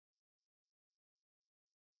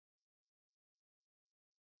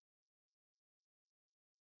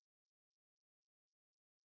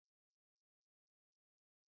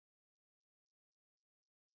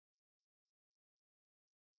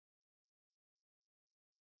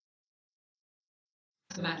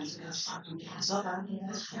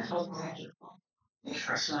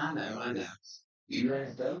I know. You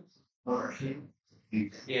ready to go? Or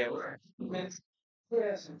yeah, we're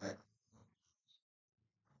yes.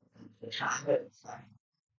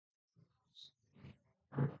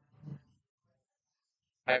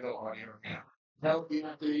 I go on here now. No, you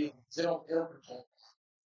have to zero airport.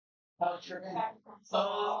 Oh, sure.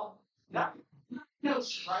 No, no,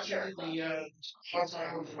 right here. The on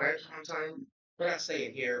time, where on time. We're not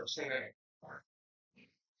staying here. We're staying at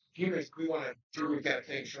here. We want to do. We've got a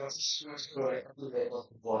thing. She wants to go to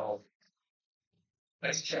well.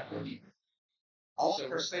 Nice chat with you. Also,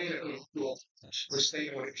 we're staying at a school. We're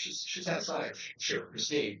staying with she's outside. Sure, we're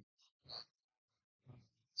staying.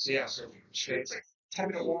 So yeah, so it's like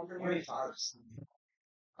 10-minute walk from here.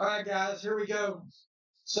 All right, guys, here we go.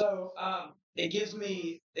 So it gives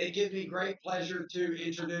me great pleasure to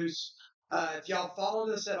introduce. If y'all followed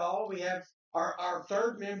us at all, we have our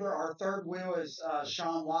third member. Our third wheel is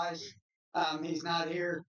Sean Weiss. He's not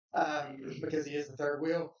here because he is the third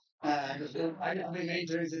wheel. I didn't mean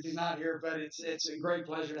introduce if he's not here, but it's a great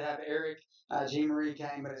pleasure to have Eric. Jean Marie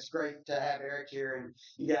came, but it's great to have Eric here, and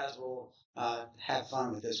you guys will have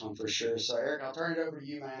fun with this one for sure. So Eric, I'll turn it over to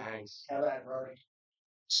you, man. Thanks. How about it, brother?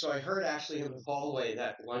 So I heard actually in the hallway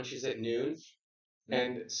that lunch is at noon,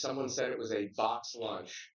 and someone said it was a box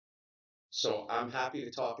lunch. So I'm happy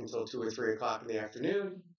to talk until 2 or 3 o'clock in the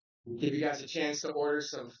afternoon. Give you guys a chance to order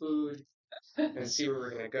some food and see where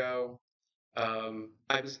we're gonna go.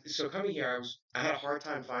 I was so coming here. I had a hard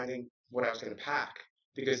time finding what I was gonna pack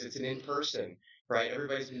because it's an in person, right?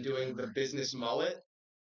 Everybody's been doing the business mullet,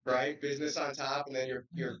 right? Business on top, and then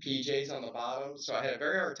your PJs on the bottom. So I had a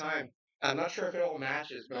very hard time. I'm not sure if it all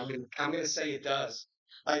matches, but I'm gonna say it does.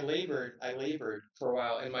 I labored for a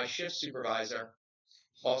while, and my shift supervisor,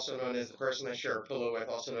 also known as the person I share a pillow with,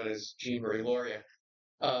 also known as Jean Marie Loria,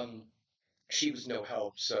 um, she was no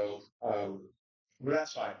help. So but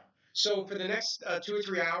that's fine. So for the next 2 or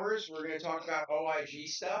 3 hours, we're going to talk about OIG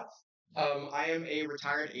stuff. I am a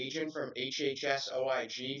retired agent from HHS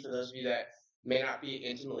OIG. For those of you that may not be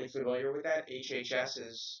intimately familiar with that, HHS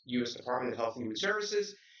is U.S. Department of Health and Human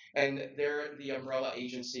Services, and they're the umbrella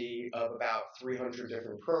agency of about 300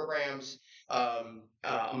 different programs.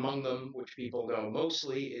 Among them, which people know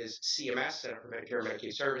mostly, is CMS, Center for Medicare and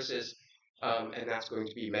Medicaid Services, and that's going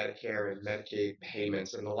to be Medicare and Medicaid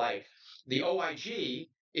payments and the like. The OIG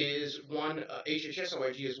is HHS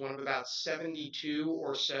OIG is one of about 72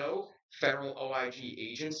 or so federal OIG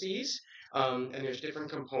agencies. And there's different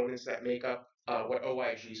components that make up what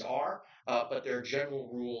OIGs are, but their general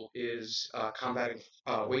rule is combating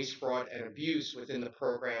waste, fraud, and abuse within the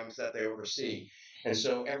programs that they oversee. And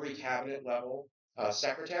so every cabinet level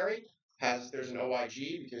secretary there's an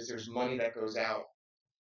OIG because there's money that goes out,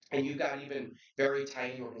 and you've got even very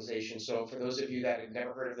tiny organizations. So for those of you that have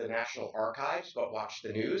never heard of the National Archives but watch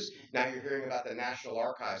the news, now you're hearing about the National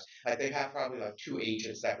Archives. Like they have probably like 2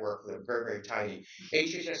 agents that work for them, very, very tiny.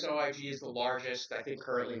 HHS-OIG is the largest. I think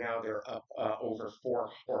currently now they're up over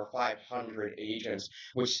 400 or 500 agents,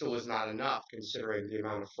 which still is not enough considering the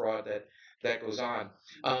amount of fraud that goes on.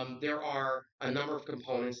 There are a number of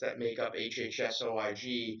components that make up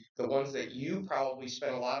HHS-OIG. The ones that you probably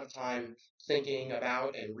spend a lot of time thinking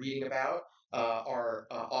about and reading about are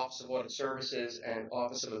Office of Audit Services and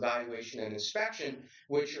Office of Evaluation and Inspection,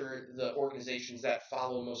 which are the organizations that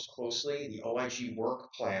follow most closely the OIG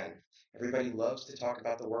work plan. Everybody loves to talk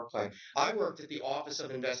about the work plan. I worked at the Office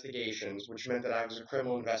of Investigations, which meant that I was a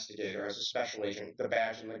criminal investigator as a special agent, the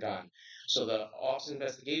badge and the gun. So the Office of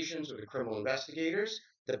Investigations are the criminal investigators,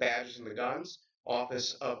 the badges and the guns.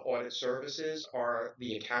 Office of Audit Services are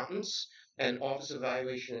the accountants, and Office of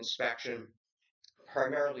Evaluation and Inspection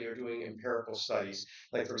primarily are doing empirical studies.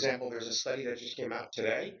 Like, for example, there's a study that just came out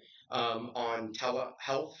today on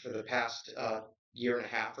telehealth for the past year and a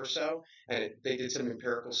half or so, and they did some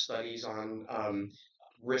empirical studies on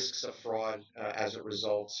risks of fraud as it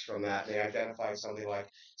results from that. They identified something like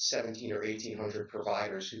 17 or 1,800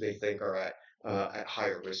 providers who they think are at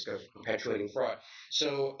higher risk of perpetuating fraud.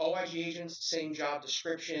 So OIG agents, same job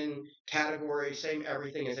description, category, same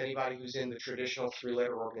everything as anybody who's in the traditional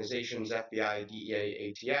three-letter organizations, FBI,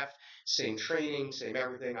 DEA, ATF, same training, same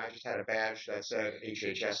everything. I just had a badge that said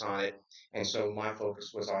HHS on it, and so my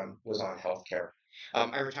focus was on healthcare.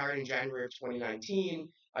 I retired in January of 2019.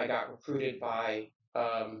 I got recruited by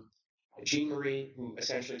um, Jean Marie, who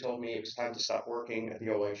essentially told me it was time to stop working at the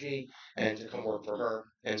OIG and to come work for her.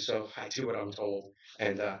 And so I do what I'm told,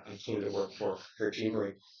 and I came to work for Jean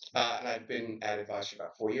Marie. And I've been at Advize for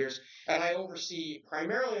about 4 years, and I oversee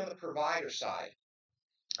primarily on the provider side.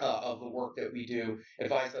 of the work that we do.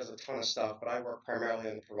 Advize does a ton of stuff, but I work primarily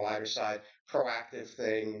on the provider side, proactive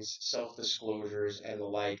things, self-disclosures, and the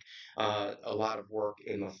like. A lot of work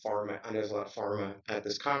in the pharma. I know there's a lot of pharma at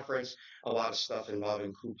this conference. A lot of stuff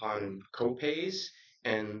involving coupon and copays,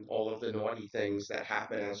 and all of the naughty things that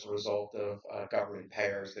happen as a result of government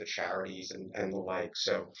payers, the charities, and the like.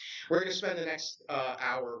 So we're going to spend the next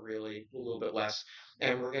hour, really, a little bit less,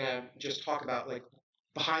 and we're going to just talk about like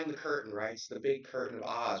behind the curtain, right? It's the big curtain of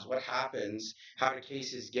Oz. What happens? How do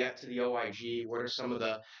cases get to the OIG? What are some of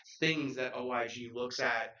the things that OIG looks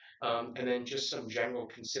at? And then just some general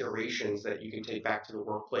considerations that you can take back to the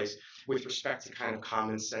workplace with respect to kind of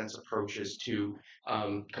common sense approaches to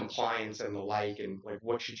compliance and the like, and like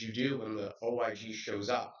what should you do when the OIG shows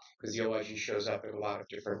up? Because the OIG shows up in a lot of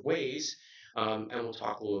different ways, and we'll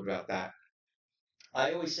talk a little bit about that.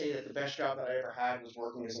 I always say that the best job that I ever had was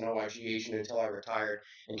working as an OIG agent until I retired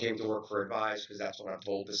and came to work for Advize because that's what I'm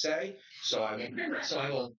told to say. So I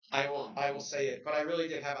will say it. But I really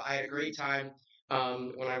did have I had a great time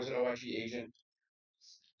when I was an OIG agent.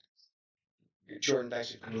 Jordan,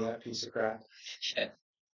 thanks for coming that piece of crap.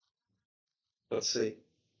 Let's see.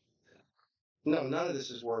 No, none of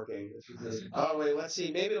this is working. Oh wait, let's see.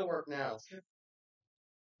 Maybe it'll work now.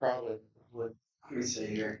 Probably. Let me see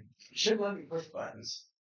here. Should let me push buttons.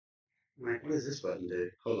 What does this button do?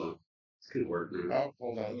 Hold on. It's gonna work now. Oh,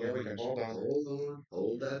 hold on. Here we go. Hold on. Hold on.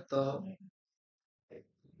 Hold that thought.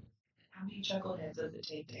 How many chuckleheads does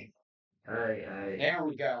it take? There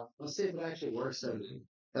we go. Let's see if it actually works.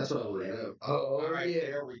 That's what I want to know. Oh, all right, yeah.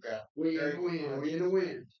 There we go. We in the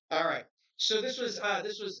win. All right. So this was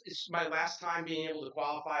it's my last time being able to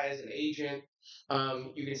qualify as an agent.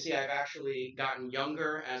 You can see I've actually gotten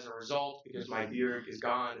younger as a result because my beard is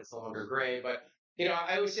gone. It's no longer gray. But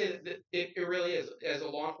I always say that it really is. As a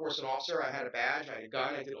law enforcement officer, I had a badge, I had a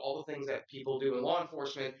gun, I did all the things that people do in law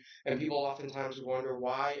enforcement. And people oftentimes wonder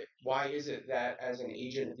why is it that as an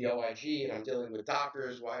agent at the OIG and I'm dealing with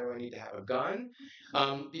doctors, why do I need to have a gun?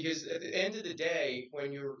 Because at the end of the day,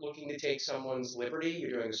 when you're looking to take someone's liberty,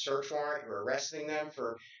 you're doing a search warrant, you're arresting them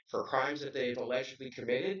for crimes that they've allegedly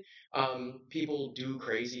committed. People do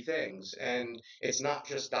crazy things, and it's not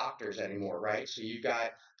just doctors anymore, right? So you've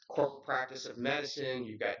got corporate practice of medicine,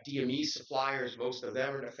 you've got DME suppliers, most of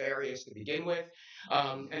them are nefarious to begin with,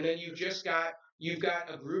 and then you've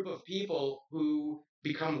got a group of people who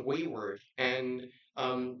become wayward and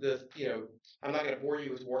I'm not going to bore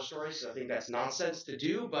you with war stories. I think that's nonsense to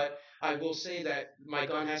do, but I will say that my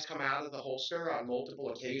gun has come out of the holster on multiple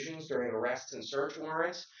occasions during arrests and search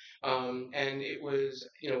warrants. And it was,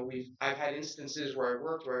 I've had instances where I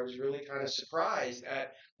worked where I was really kind of surprised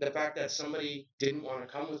at the fact that somebody didn't want to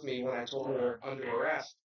come with me when I told them they're under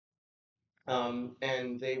arrest.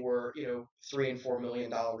 And they were, $3 and $4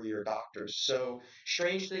 million a year doctors. So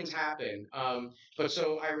strange things happen. But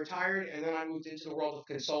so I retired, and then I moved into the world of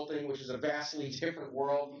consulting, which is a vastly different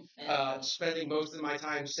world. Spending most of my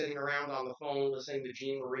time sitting around on the phone, listening to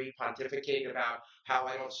Jean Marie pontificate about how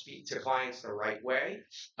I don't speak to clients the right way,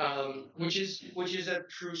 which is a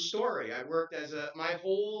true story. I worked my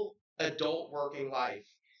whole adult working life.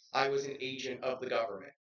 I was an agent of the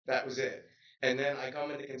government. That was it. And then I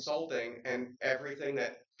come into consulting, and everything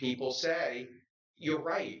that people say, you're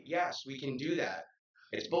right. Yes, we can do that.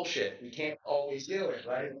 It's bullshit. We can't always do it,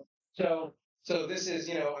 right? So this is,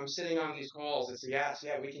 I'm sitting on these calls. It's yes,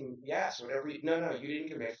 yeah, we can, yes, whatever. No, you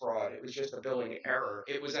didn't commit fraud. It was just a billing error.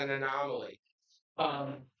 It was an anomaly.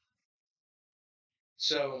 Um,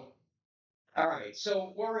 so all right.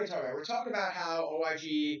 So what we're going to talk about? We're talking about how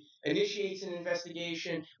OIG initiates an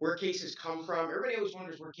investigation, where cases come from. Everybody always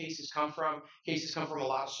wonders where cases come from. Cases come from a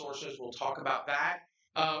lot of sources. We'll talk about that.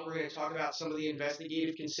 We're going to talk about some of the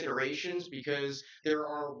investigative considerations because there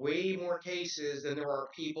are way more cases than there are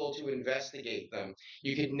people to investigate them.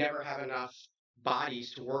 You could never have enough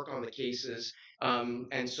bodies to work on the cases.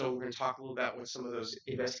 And so we're going to talk a little about what some of those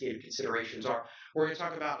investigative considerations are. We're going to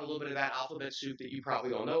talk about a little bit of that alphabet soup that you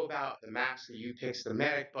probably all know about, the MACs, the UPICs, the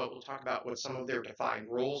MEDIC, but we'll talk about what some of their defined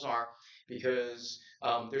roles are because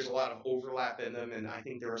there's a lot of overlap in them, and I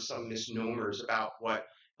think there are some misnomers about what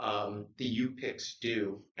the UPICs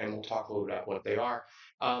do, and we'll talk a little bit about what they are.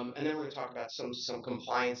 And then we're going to talk about some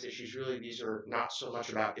compliance issues. Really, these are not so much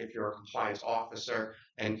about if you're a compliance officer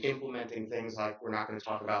and implementing things like we're not going to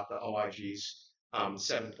talk about the OIG's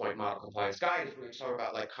 7-point model compliance guidance. We're going to talk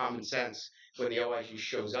about like common sense when the OIG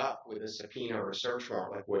shows up with a subpoena or a search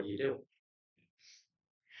warrant. Like, what do you do?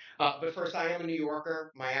 But first, I am a New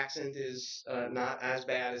Yorker. My accent is not as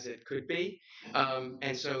bad as it could be.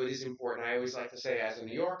 And so it is important. I always like to say, as a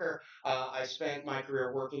New Yorker, I spent my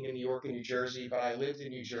career working in New York and New Jersey, but I lived in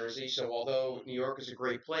New Jersey. So although New York is a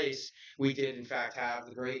great place, we did, in fact, have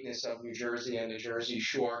the greatness of New Jersey and the Jersey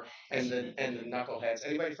Shore and the knuckleheads.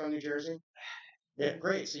 Anybody from New Jersey? Yeah,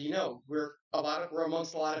 great. So we're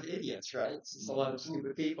amongst a lot of idiots, right? It's just a lot of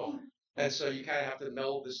stupid people, and so you kind of have to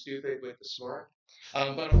meld the stupid with the smart.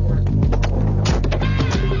 But of course,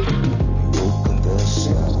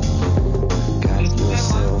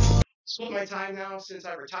 split my time now since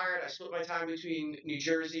I retired. I split my time between New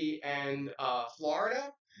Jersey and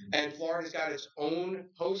Florida, and Florida's got its own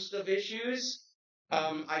host of issues.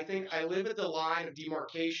 I think I live at the line of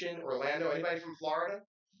demarcation, Orlando. Anybody from Florida?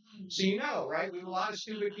 So right? We have a lot of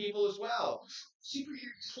stupid people as well.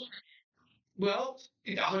 Well,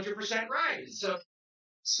 100% right.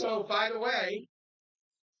 So by the way,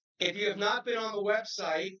 if you have not been on the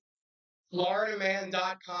website,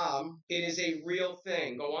 floridaman.com, it is a real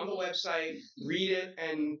thing. Go on the website, read it,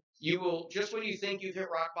 and you will, just when you think you've hit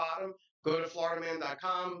rock bottom, go to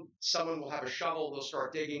floridaman.com. Someone will have a shovel. They'll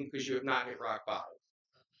start digging because you have not hit rock bottom.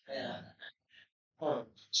 Yeah.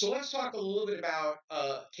 So let's talk a little bit about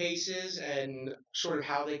cases and sort of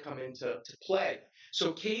how they come into play.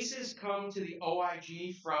 So cases come to the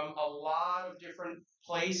OIG from a lot of different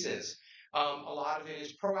places. A lot of it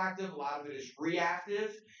is proactive, a lot of it is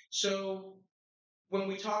reactive. So when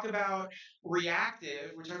we talk about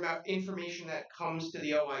reactive, we're talking about information that comes to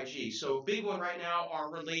the OIG. So a big one right now are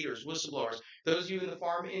relators, whistleblowers. Those of you in the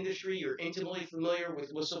pharma industry, you're intimately familiar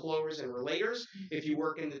with whistleblowers and relators. If you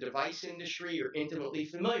work in the device industry, you're intimately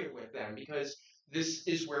familiar with them because this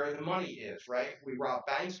is where the money is, right? We rob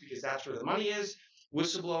banks because that's where the money is.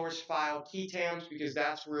 Whistleblowers file key tams because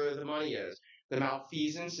that's where the money is. The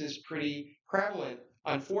malfeasance is pretty prevalent.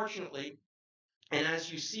 Unfortunately, and as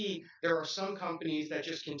you see, there are some companies that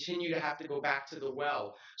just continue to have to go back to the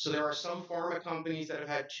well. So there are some pharma companies that have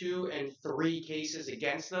had 2 and 3 cases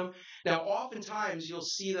against them. Now, oftentimes you'll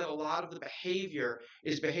see that a lot of the behavior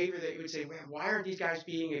is behavior that you would say, man, why aren't these guys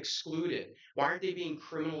being excluded? Why aren't they being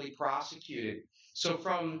criminally prosecuted? So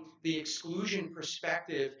from the exclusion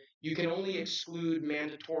perspective, you can only exclude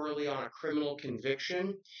mandatorily on a criminal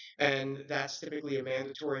conviction, and that's typically a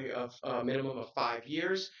mandatory of a minimum of 5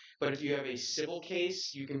 years. But if you have a civil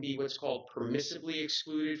case, you can be what's called permissibly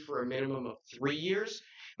excluded for a minimum of 3 years.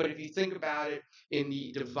 But if you think about it, in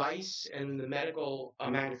the device and the medical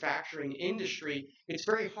manufacturing industry, it's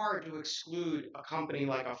very hard to exclude a company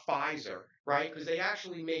like a Pfizer, right? Because they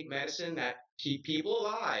actually make medicine that keep people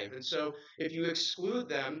alive. And so if you exclude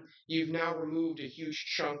them, you've now removed a huge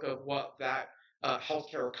chunk of what that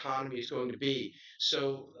healthcare economy is going to be.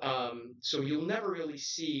 So you'll never really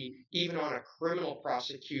see, even on a criminal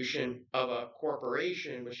prosecution of a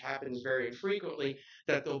corporation, which happens very infrequently,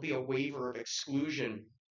 that there'll be a waiver of exclusion,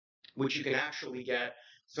 which you can actually get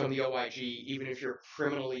from the OIG, even if you're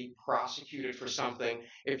criminally prosecuted for something,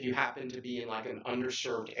 if you happen to be in like an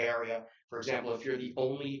underserved area. For example, if you're the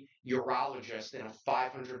only urologist in a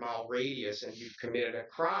 500-mile radius and you've committed a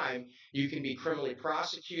crime, you can be criminally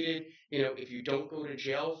prosecuted. If you don't go to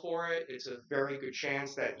jail for it, it's a very good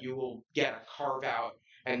chance that you will get a carve out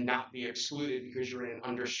and not be excluded because you're in an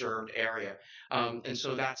underserved area. And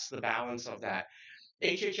so that's the balance of that.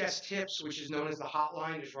 HHS Tips, which is known as the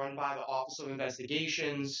hotline, is run by the Office of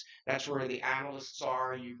Investigations. That's where the analysts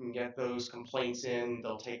are. You can get those complaints in.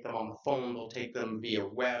 They'll take them on the phone. They'll take them via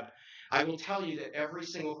web. I will tell you that every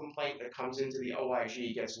single complaint that comes into the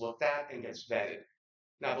OIG gets looked at and gets vetted.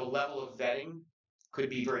 Now, the level of vetting could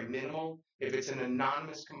be very minimal. If it's an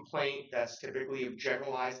anonymous complaint, that's typically of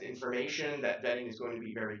generalized information. That vetting is going to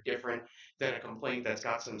be very different than a complaint that's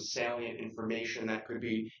got some salient information that could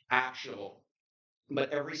be actionable.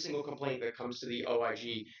 But every single complaint that comes to the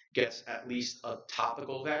OIG gets at least a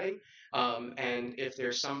topical vetting. And if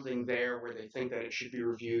there's something there where they think that it should be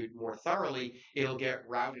reviewed more thoroughly, it'll get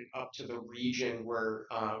routed up to the region where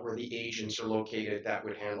the agents are located that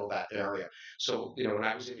would handle that area. So, when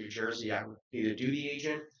I was in New Jersey, I would be the duty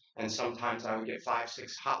agent, and sometimes I would get 5,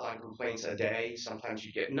 6 hotline complaints a day. Sometimes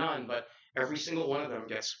you get none, but every single one of them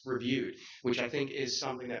gets reviewed, which I think is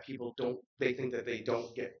something that people don't. They think that they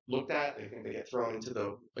don't get looked at. They think they get thrown into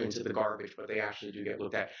the garbage, but they actually do get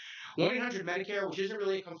looked at. 1-800-Medicare, which isn't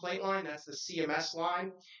really a complaint line, that's the CMS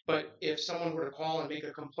line. But if someone were to call and make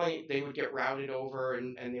a complaint, they would get routed over,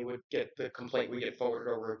 and they would get the complaint would get forwarded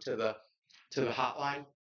over to the hotline.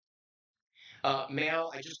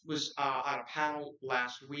 Mail, I just was on a panel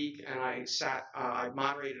last week and I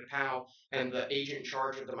moderated a panel, and the agent in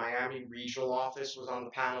charge of the Miami regional office was on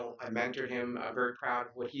the panel. I mentored him. I'm very proud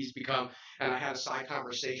of what he's become. And I had a side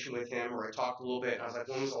conversation with him where I talked a little bit. And I was like,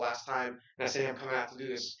 when was the last time? And I said, I'm coming out to do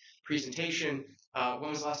this presentation. When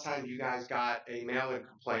was the last time you guys got a mail-in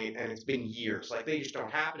complaint? And it's been years. Like, they just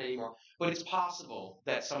don't happen anymore. But it's possible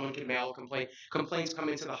that someone could mail a complaint. Complaints come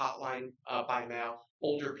into the hotline by mail.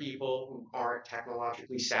 Older people who aren't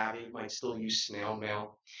technologically savvy might still use snail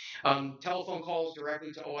mail. Telephone calls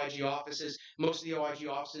directly to OIG offices. Most of the OIG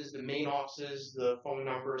offices, the main offices, the phone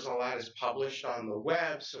numbers, all that is published on the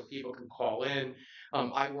web so people can call in.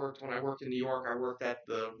 When I worked in New York, I worked at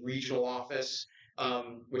the regional office,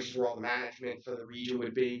 which is where all the management for the region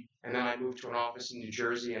would be. And then I moved to an office in New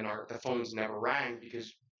Jersey, and the phones never rang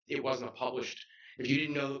because it wasn't a published. If you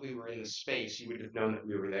didn't know that we were in the space, you would have known that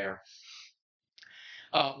we were there.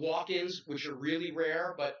 Walk-ins, which are really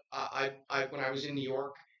rare, but when I was in New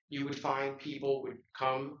York, you would find people would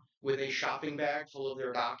come with a shopping bag full of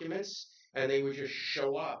their documents, and they would just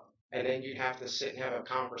show up, and then you'd have to sit and have a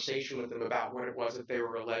conversation with them about what it was that they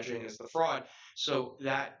were alleging as the fraud. So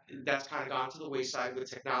that's kind of gone to the wayside with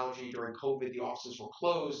technology. During COVID, the offices were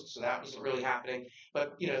closed, so that wasn't really happening.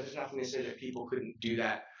 But there's nothing to say that people couldn't do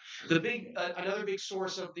that. Another big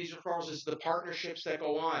source of these referrals is the partnerships that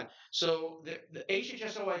go on. So the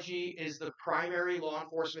HHS OIG is the primary law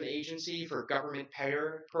enforcement agency for government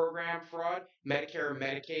payer program fraud, Medicare and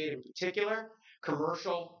Medicaid in particular,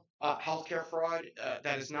 commercial healthcare fraud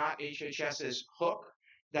that is not HHS's hook.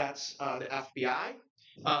 That's the FBI.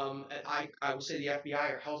 I will say the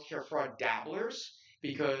FBI are healthcare fraud dabblers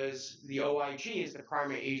because the OIG is the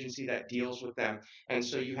primary agency that deals with them. And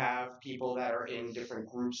so you have people that are in different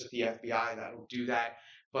groups at the FBI that will do that.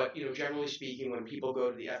 But generally speaking, when people go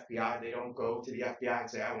to the FBI, they don't go to the FBI and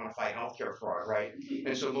say, "I want to fight healthcare fraud," right?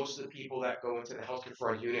 And so most of the people that go into the healthcare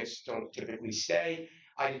fraud units don't typically stay.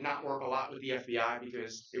 I did not work a lot with the FBI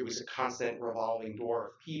because it was a constant revolving door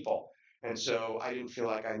of people, and so I didn't feel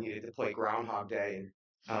like I needed to play Groundhog Day.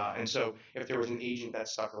 And so if there was an agent that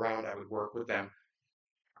stuck around, I would work with them.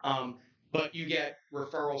 But you get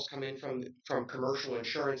referrals come in from commercial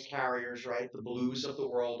insurance carriers, right? The Blues of the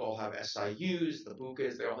world all have SIUs. The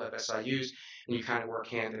Bucas, they all have SIUs, and you kind of work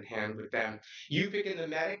hand in hand with them. UPIC and the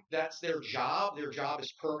Medic, that's their job. Their job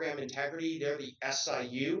is program integrity. They're the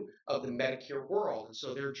SIU of the Medicare world, and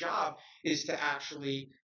so their job is to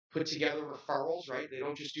actually put together referrals, right? They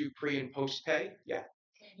don't just do pre and post pay. Yeah.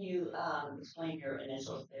 Can you explain your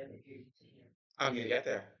initials there that you're using here? I'm gonna get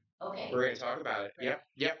there. Okay. We're going to talk about it.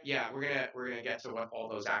 Yep. Yeah. We're gonna get to what all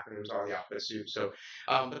those acronyms are, the alphabet soup. So,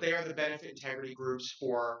 but they are the benefit integrity groups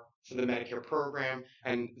for the Medicare program,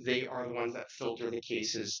 and they are the ones that filter the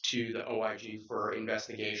cases to the OIG for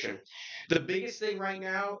investigation. The biggest thing right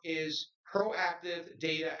now is proactive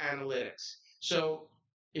data analytics. So,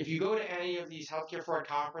 if you go to any of these healthcare fraud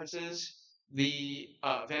conferences, the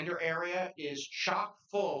vendor area is chock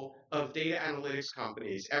full of data analytics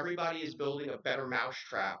companies. Everybody is building a better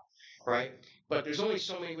mousetrap, right? But there's only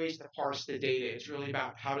so many ways to parse the data. It's really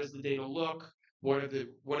about how does the data look? What are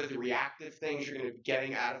the reactive things you're going to be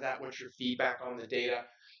getting out of that? What's your feedback on the data?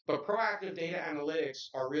 But proactive data analytics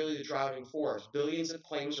are really the driving force. Billions of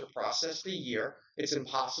claims are processed a year. It's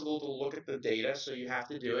impossible to look at the data, so you have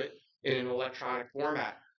to do it in an electronic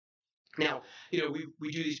format. Now,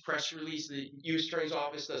 we do these press releases. The U.S. Attorney's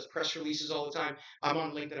Office does press releases all the time. I'm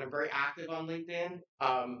on LinkedIn. I'm very active on LinkedIn.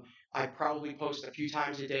 I probably post a few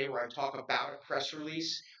times a day where I talk about a press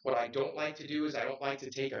release. What I don't like to do is I don't like to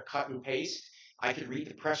take a cut and paste. I could read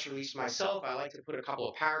the press release myself. I like to put a couple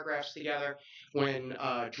of paragraphs together. When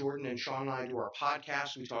Jordan and Sean and I do our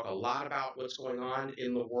podcast, we talk a lot about what's going on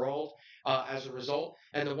in the world as a result.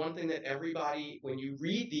 And the one thing that everybody, when you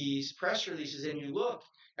read these press releases and you look,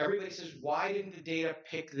 everybody says, why didn't the data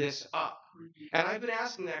pick this up? And I've been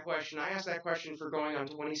asking that question. I asked that question for going on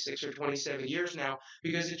 26 or 27 years now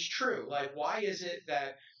because it's true. Like, why is it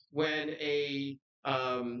that when a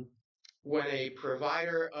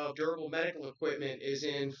provider of durable medical equipment is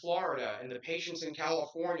in Florida and the patient's in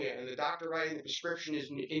California and the doctor writing the prescription is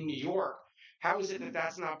in New York, how is it that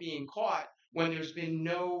that's not being caught when there's been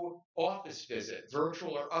no office visit,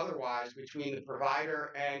 virtual or otherwise, between the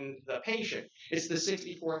provider and the patient? It's the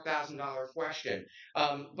 $64,000 question.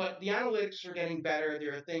 But the analytics are getting better.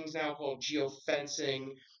 There are things now called geofencing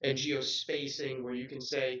and geospacing where you can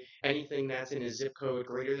say anything that's in a zip code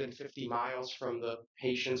greater than 50 miles from the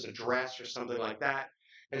patient's address or something like that.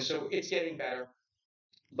 And so it's getting better.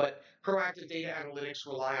 But proactive data analytics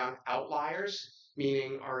rely on outliers,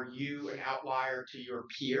 meaning are you an outlier to your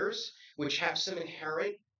peers, which have some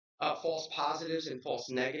inherent false positives and false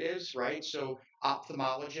negatives, right? So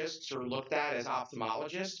ophthalmologists are looked at as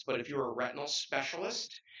ophthalmologists, but if you're a retinal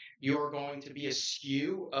specialist, you're going to be a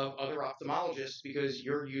skew of other ophthalmologists because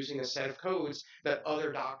you're using a set of codes that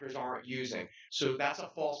other doctors aren't using. So that's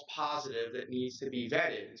a false positive that needs to be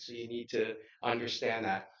vetted. So you need to understand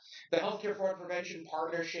that. The Healthcare Fraud Prevention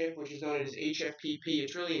Partnership, which is known as HFPP,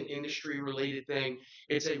 it's really an industry related thing.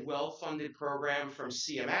 It's a well funded program from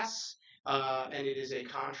CMS. And it is a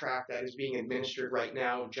contract that is being administered right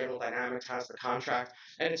now. General Dynamics has the contract,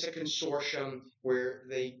 and it's a consortium where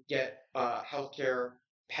they get healthcare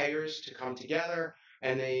payers to come together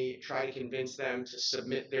and they try to convince them to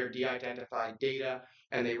submit their de-identified data,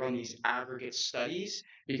 and they run these aggregate studies,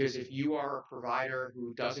 because if you are a provider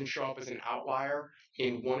who doesn't show up as an outlier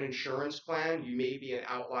in one insurance plan, you may be an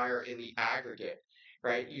outlier in the aggregate,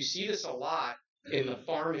 right? You see this a lot in the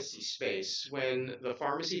pharmacy space when the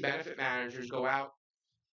pharmacy benefit managers go out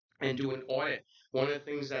and do an audit. One of the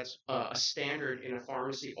things that's a standard in a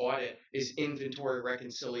pharmacy audit is inventory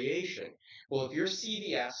reconciliation. Well, if you're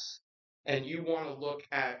CVS and you want to look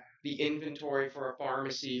at the inventory for a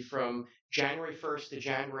pharmacy from January 1st to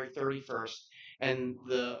January 31st, and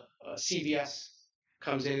the CVS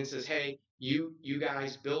comes in and says, "Hey, you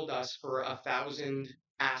guys billed us for 1,000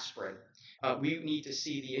 aspirin. We need to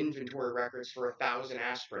see the inventory records for 1,000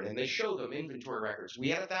 aspirin," and they show them inventory records. We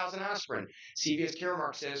had 1,000 aspirin. CVS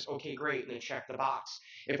Caremark says, "Okay, great," and they check the box.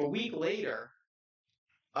 If a week later,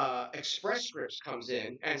 Express Scripts comes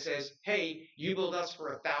in and says, "Hey, you billed us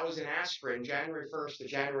for 1,000 aspirin, January 1st to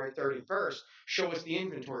January 31st. Show us the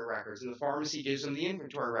inventory records," and the pharmacy gives them the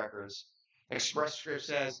inventory records. Express Scripts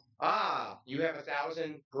says, "You have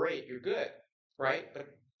 1,000. Great, you're good," right? But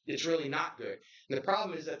it's really not good. And the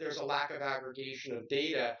problem is that there's a lack of aggregation of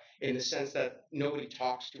data in the sense that nobody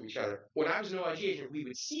talks to each other. When I was an OIG agent, we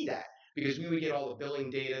would see that because we would get all the billing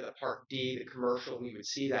data, the Part D, the commercial, and we would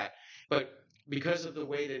see that. But because of the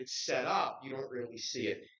way that it's set up, you don't really see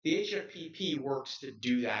it. The HFPP works to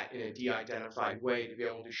do that in a de-identified way, to be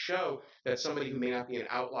able to show that somebody who may not be an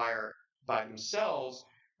outlier by themselves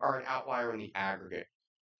are an outlier in the aggregate.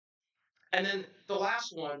 And then the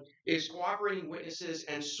last one is cooperating witnesses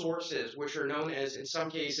and sources, which are known as, in some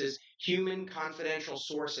cases, human confidential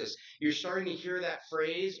sources. You're starting to hear that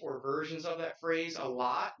phrase or versions of that phrase a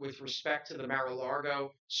lot with respect to the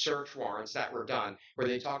Mar-a-Lago search warrants that were done, where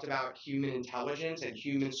they talked about human intelligence and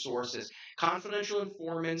human sources. Confidential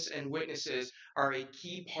informants and witnesses are a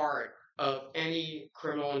key part of any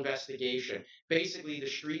criminal investigation. Basically, the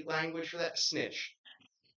street language for that, snitch,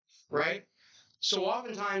 right? So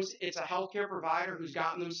oftentimes it's a healthcare provider who's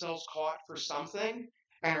gotten themselves caught for something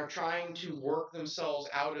and are trying to work themselves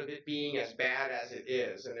out of it being as bad as it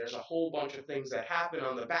is. And there's a whole bunch of things that happen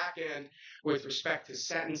on the back end with respect to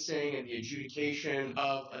sentencing and the adjudication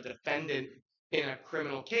of a defendant in a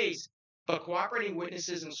criminal case. But cooperating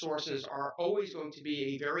witnesses and sources are always going to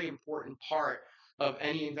be a very important part of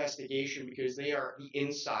any investigation because they are the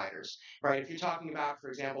insiders, right? If you're talking about, for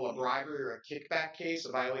example, a bribery or a kickback case,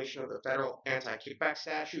 a violation of the federal anti-kickback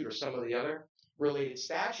statute or some of the other related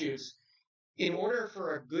statutes, in order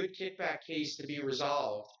for a good kickback case to be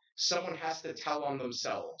resolved, someone has to tell on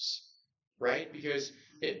themselves, right? Because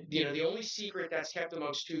the only secret that's kept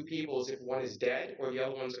amongst two people is if one is dead or the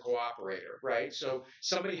other one's a cooperator, right? So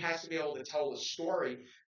somebody has to be able to tell the story,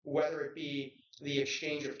 whether it be the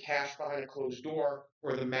exchange of cash behind a closed door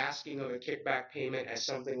or the masking of a kickback payment as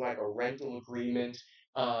something like a rental agreement,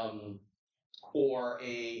 or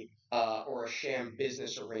a sham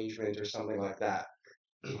business arrangement or something like that.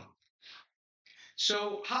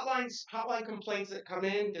 So hotline complaints that come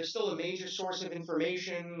in, they're still a major source of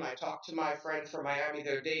information. I talked to my friend from Miami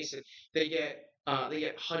the other day, said they get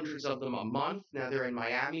hundreds of them a month. Now they're in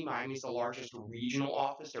Miami. Miami's the largest regional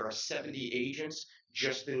office. There are 70 agents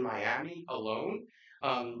just in Miami alone,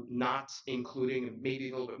 not including, maybe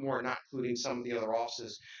a little bit more, not including some of the other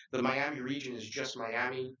offices. The Miami region is just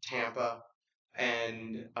Miami, Tampa,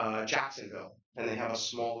 and Jacksonville, and they have a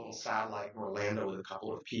small little satellite in Orlando with a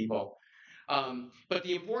couple of people. But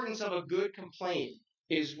the importance of a good complaint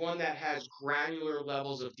is one that has granular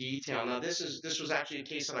levels of detail. Now, this was actually a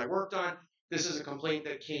case that I worked on. This is a complaint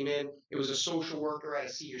that came in. It was a social worker at a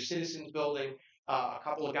senior citizens building. A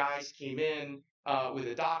couple of guys came in with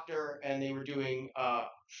a doctor, and they were doing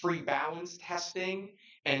free balance testing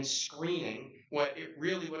and screening. What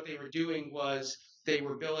they were doing was they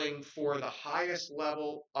were billing for the highest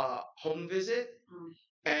level home visit.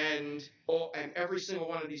 And every single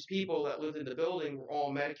one of these people that lived in the building were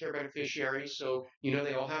all Medicare beneficiaries. So,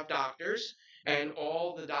 they all have doctors. And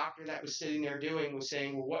all the doctor that was sitting there doing was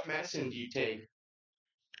saying, "Well, what medicine do you take?"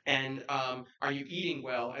 And are you eating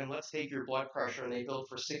well? And let's take your blood pressure. And they billed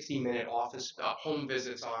for 60-minute office home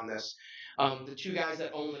visits on this. The two guys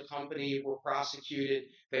that own the company were prosecuted.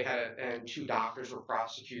 And two doctors were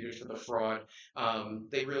prosecuted for the fraud.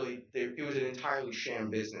 It was an entirely sham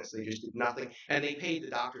business. They just did nothing, and they paid the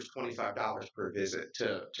doctors $25 per visit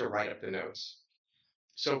to write up the notes.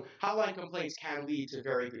 So hotline complaints can lead to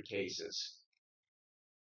very good cases.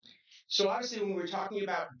 So obviously, when we were talking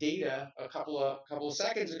about data a couple of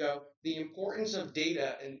seconds ago, the importance of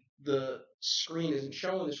data, and the screen isn't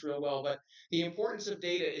showing this real well, but the importance of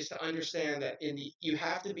data is to understand that you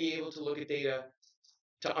have to be able to look at data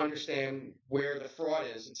to understand where the fraud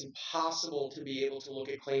is. It's impossible to be able to look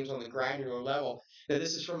at claims on the granular level. Now,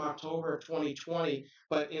 this is from October of 2020,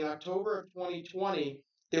 but in October of 2020,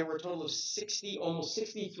 there were a total of almost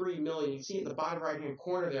 63 million. You can see in the bottom right-hand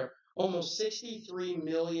corner there, almost 63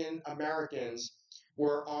 million Americans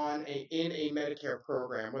were in a Medicare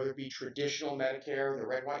program, whether it be traditional Medicare, the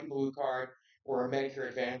red, white, and blue card, or a Medicare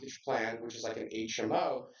Advantage plan, which is like an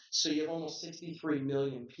HMO. So you have almost 63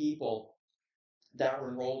 million people that were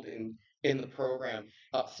enrolled in the program.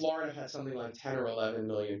 Florida had something like 10 or 11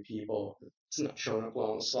 million people. It's not showing up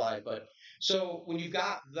well on the slide, but so when you've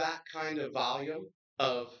got that kind of volume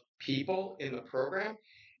of people in the program,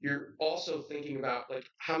 you're also thinking about like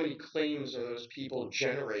how many claims are those people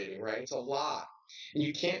generating, right? It's a lot. And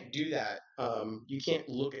you can't do that. You can't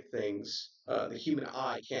look at things. The human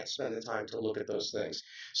eye can't spend the time to look at those things.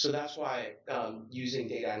 So that's why using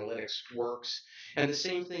data analytics works. And the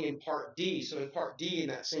same thing in Part D. So in Part D, in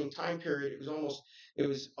that same time period, it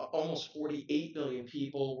was almost 48 million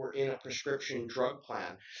people were in a prescription drug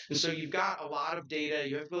plan. And so you've got a lot of data.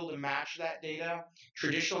 You have to be able to match that data.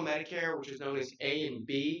 Traditional Medicare, which is known as A and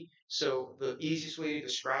B. So the easiest way to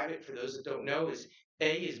describe it for those that don't know is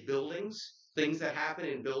A is buildings, things that happen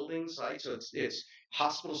in buildings, right? So it's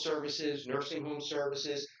hospital services, nursing home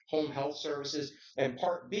services, home health services, and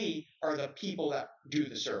Part B are the people that do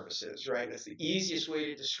the services, right? That's the easiest way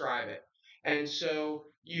to describe it. And so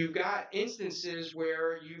you've got instances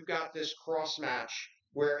where you've got this cross match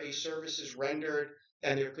where a service is rendered,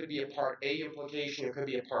 and there could be a Part A implication, it could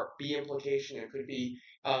be a Part B implication, it could be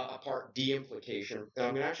a Part D implication. And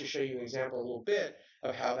I'm going to actually show you an example a little bit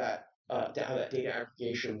of how that data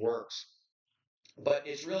aggregation works. But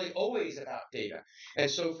it's really always about data.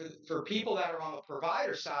 And so for people that are on the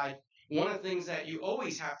provider side, one of the things that you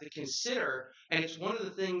always have to consider, and it's one of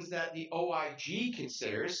the things that the OIG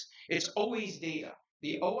considers, it's always data.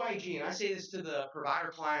 The OIG, and I say this to the provider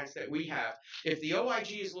clients that we have, if the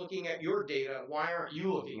OIG is looking at your data, why aren't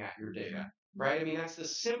you looking at your data? Right? I mean, that's the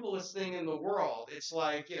simplest thing in the world. It's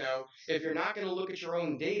like, if you're not going to look at your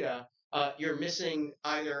own data, you're missing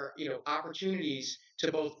either, opportunities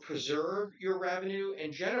to both preserve your revenue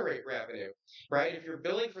and generate revenue, right? If you're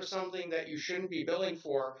billing for something that you shouldn't be billing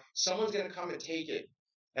for, someone's going to come and take it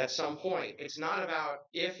at some point. It's not about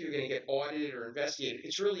if you're going to get audited or investigated.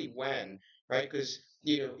 It's really when, right? Because,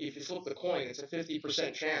 if you flip the coin, it's a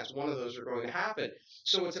 50% chance one of those are going to happen.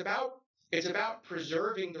 So it's about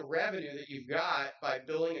preserving the revenue that you've got by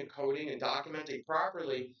billing and coding and documenting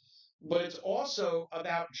properly, but it's also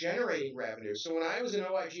about generating revenue. So when I was an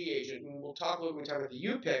OIG agent, and we'll talk a little bit about the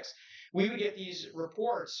UPICs, we would get these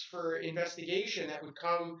reports for investigation that would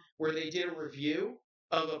come where they did a review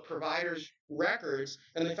of a provider's records,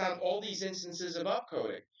 and they found all these instances of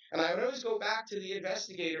upcoding. And I would always go back to the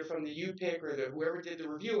investigator from the UPIC or whoever did the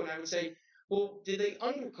review, and I would say, well, did they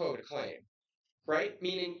undercode a claim? Right?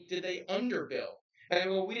 Meaning, did they underbill? And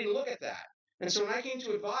well, we didn't look at that. And so when I came to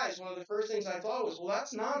Advize, one of the first things I thought was, well,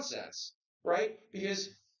 that's nonsense, right? Because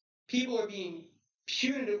people are being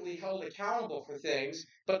punitively held accountable for things,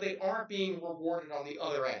 but they aren't being rewarded on the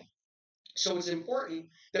other end. So it's important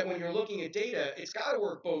that when you're looking at data, it's got to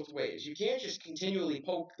work both ways. You can't just continually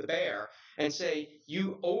poke the bear and say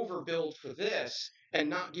you overbilled for this and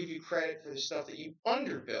not give you credit for the stuff that you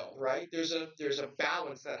underbilled, right? There's a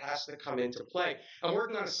balance that has to come into play. I'm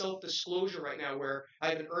working on a self-disclosure right now where I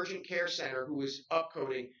have an urgent care center who is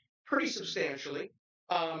upcoding pretty substantially.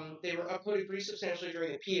 They were upcoded pretty substantially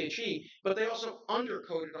during the PHE, but they also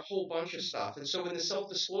undercoded a whole bunch of stuff. And so in the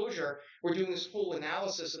self-disclosure, we're doing this whole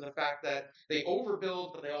analysis of the fact that they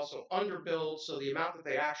overbilled, but they also underbilled. So the amount that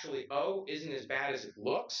they actually owe isn't as bad as it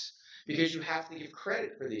looks because you have to give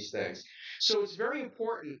credit for these things. So it's very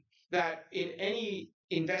important that in any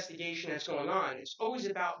investigation that's going on, it's always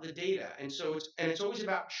about the data. And so it's always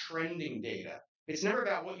about trending data. It's never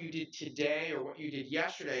about what you did today or what you did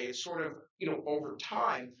yesterday. It's sort of, over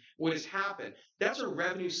time, what has happened. That's a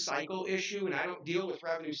revenue cycle issue, and I don't deal with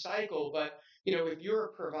revenue cycle, but if you're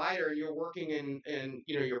a provider and you're working in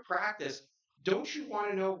your practice, don't you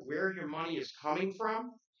want to know where your money is coming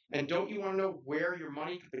from? And don't you want to know where your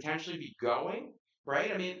money could potentially be going?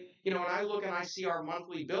 Right? I mean, when I look and I see our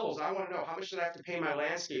monthly bills, I want to know, how much did I have to pay my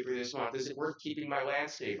landscaper this month? Is it worth keeping my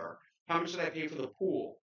landscaper? How much did I pay for the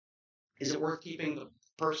pool? Is it worth keeping the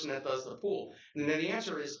person that does the pool? And then the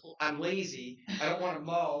answer is, I'm lazy. I don't want to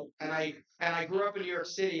mow. And I grew up in New York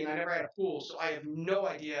City and I never had a pool, so I have no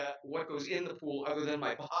idea what goes in the pool other than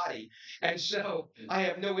my body. And so I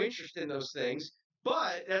have no interest in those things.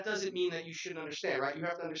 But that doesn't mean that you shouldn't understand, right? You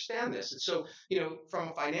have to understand this. And so, from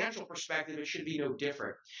a financial perspective, it should be no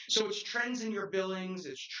different. So it's trends in your billings,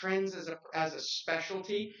 it's trends as a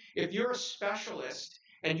specialty. If you're a specialist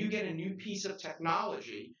and you get a new piece of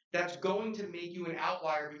technology, that's going to make you an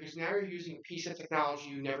outlier because now you're using a piece of technology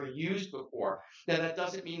you never used before. Now, that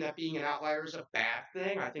doesn't mean that being an outlier is a bad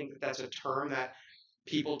thing. I think that that's a term that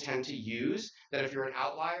people tend to use, that if you're an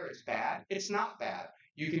outlier, it's bad. It's not bad.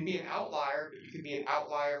 You can be an outlier, but you can be an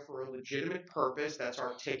outlier for a legitimate purpose that's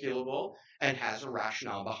articulable and has a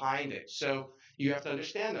rationale behind it. So you have to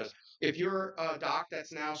understand those. If you're a doc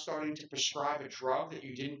that's now starting to prescribe a drug that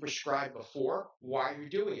you didn't prescribe before, why are you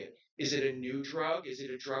doing it? Is it a new drug? Is it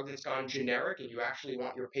a drug that's gone generic and you actually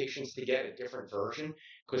want your patients to get a different version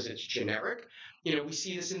because it's generic? We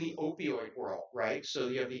see this in the opioid world, right? So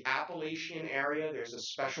you have the Appalachian area. There's a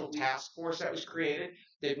special task force that was created.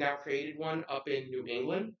 They've now created one up in New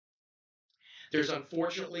England. There's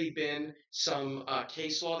unfortunately been some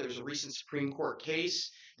case law. There's a recent Supreme Court case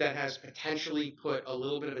that has potentially put a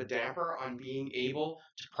little bit of a damper on being able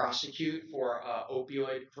to prosecute for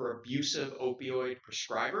abusive opioid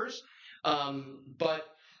prescribers. But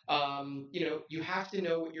you have to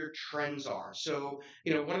know what your trends are. So,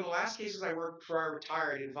 one of the last cases I worked before I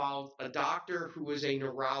retired involved a doctor who was a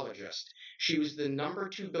neurologist. She was the number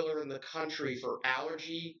 2 biller in the country for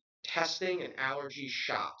allergy testing and allergy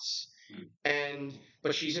shots.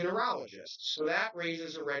 But she's a neurologist, so that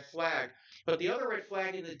raises a red flag. But the other red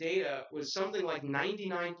flag in the data was something like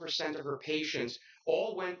 99% of her patients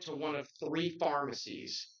all went to one of 3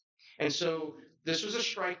 pharmacies. And so this was a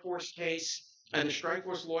strike force case, and the strike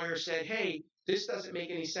force lawyer said, hey, this doesn't make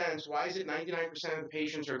any sense. Why is it 99% of the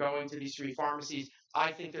patients are going to these 3 pharmacies?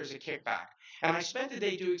 I think there's a kickback. And I spent the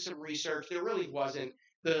day doing some research. There really wasn't.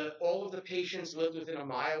 All of the patients lived within a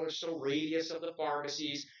mile or so radius of the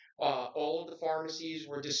pharmacies. All of the pharmacies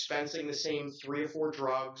were dispensing the same 3 or 4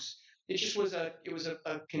 drugs. It just was a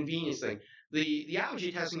convenience thing. The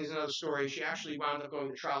allergy testing is another story. She actually wound up going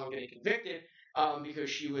to trial and getting convicted because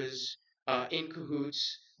she was in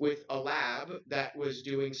cahoots with a lab that was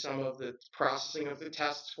doing some of the processing of the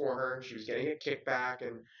tests for her, and she was getting a kickback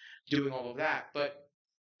and doing all of that. But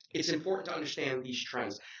it's important to understand these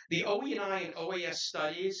trends. The OE&I and OAS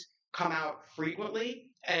studies come out frequently,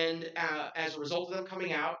 and as a result of them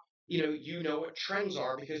coming out, you know what trends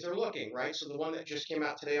are because they're looking, right? So the one that just came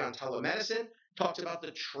out today on telemedicine talks about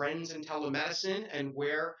the trends in telemedicine and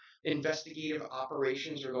where investigative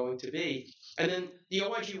operations are going to be. And then the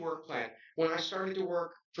OIG work plan. When I started to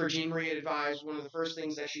work for Jean Marie at Advize, one of the first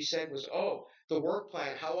things that she said was, oh, the work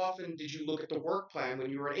plan, how often did you look at the work plan when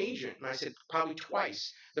you were an agent? And I said, probably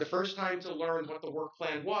twice. The first time to learn what the work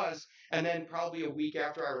plan was, and then probably a week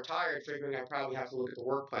after I retired, figuring I probably have to look at the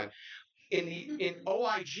work plan. In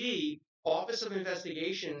OIG, Office of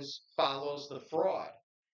Investigations follows the fraud,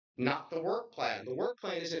 not the work plan. The work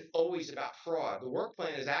plan isn't always about fraud. The work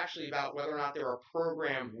plan is actually about whether or not there are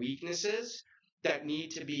program weaknesses that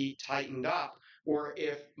need to be tightened up, or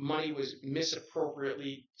if money was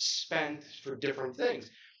misappropriately spent for different things.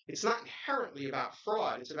 It's not inherently about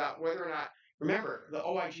fraud. It's about whether or not, remember, the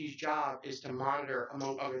OIG's job is to monitor,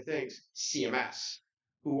 among other things, CMS,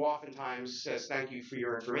 who oftentimes says, thank you for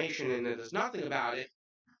your information, and then does nothing about it.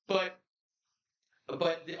 But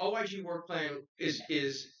the OIG work plan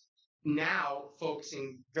is now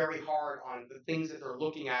focusing very hard on the things that they're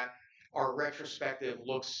looking at are retrospective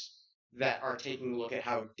looks that are taking a look at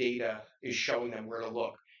how data is showing them where to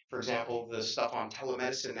look. For example, the stuff on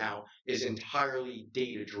telemedicine now is entirely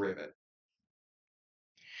data driven.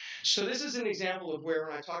 So this is an example of where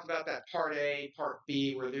when I talked about that part A, part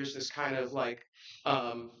B, where there's this kind of like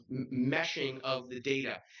meshing of the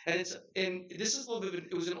data. And this is a little bit,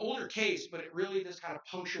 it was an older case, but it really does kind of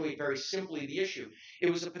punctuate very simply the issue.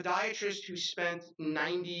 It was a podiatrist who spent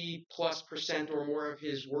 90+% or more of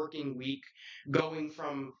his working week going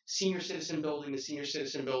from senior citizen building to senior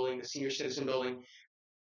citizen building to senior citizen building,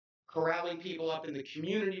 corralling people up in the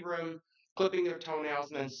community room, clipping their toenails,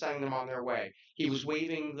 and then sending them on their way. He was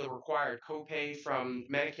waiving the required copay from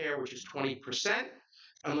Medicare, which is 20%,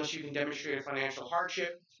 unless you can demonstrate a financial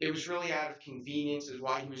hardship. It was really out of convenience is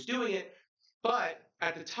why he was doing it. But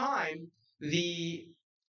at the time, the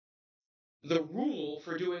rule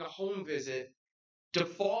for doing a home visit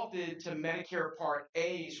defaulted to Medicare Part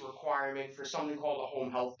A's requirement for something called a home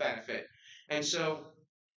health benefit. And so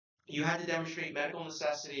you had to demonstrate medical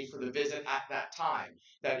necessity for the visit at that time.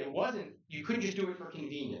 That it wasn't, you couldn't just do it for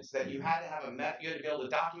convenience. That you had to have you had to be able to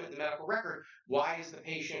document the medical record. Why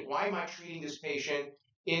am I treating this patient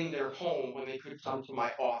in their home when they could come to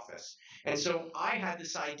my office? And so I had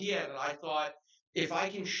this idea that I thought, if I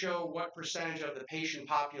can show what percentage of the patient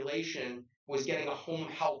population was getting a home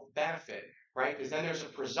health benefit, right? Because then there's a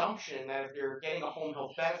presumption that if they're getting a home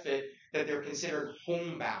health benefit, that they're considered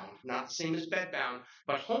homebound, not the same as bedbound,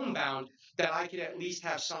 but homebound, that I could at least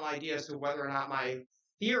have some idea as to whether or not my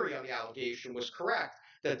theory on the allegation was correct,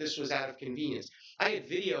 that this was out of convenience. I had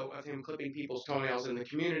video of him clipping people's toenails in the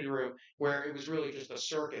community room where it was really just a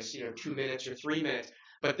circus, 2 minutes or 3 minutes.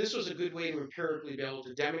 But this was a good way to empirically be able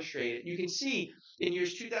to demonstrate it. You can see in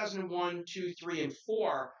years 2001, 2, 3, and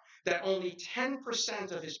 4 that only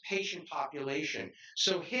 10% of his patient population,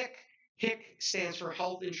 so HIC stands for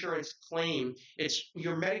Health Insurance Claim. It's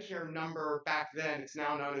your Medicare number back then. It's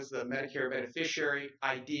now known as the Medicare Beneficiary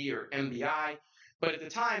ID or MBI. But at the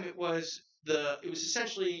time, it was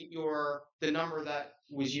essentially the number that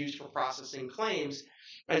was used for processing claims.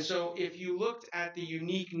 And so if you looked at the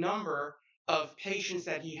unique number of patients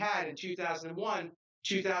that he had in 2001,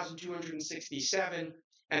 2,267,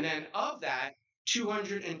 and then of that,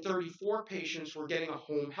 234 patients were getting a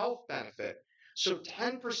home health benefit. So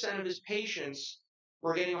 10% of his patients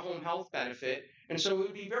were getting a home health benefit. And so it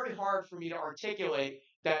would be very hard for me to articulate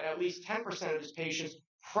that at least 10% of his patients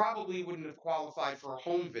probably wouldn't have qualified for a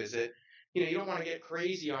home visit. You don't want to get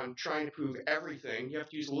crazy on trying to prove everything. You have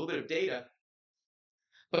to use a little bit of data.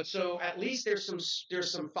 But so at least there's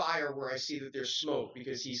some fire where I see that there's smoke,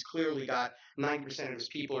 because he's clearly got 90% of his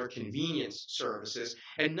people are convenience services,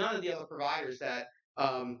 and none of the other providers that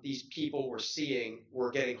these people were seeing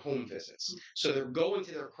were getting home visits. So they're going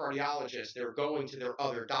to their cardiologist, they're going to their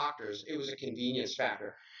other doctors. It was a convenience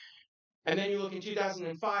factor. And then you look in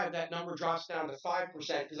 2005, that number drops down to 5%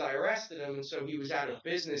 because I arrested him, and so he was out of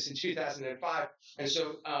business in 2005. And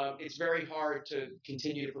so it's very hard to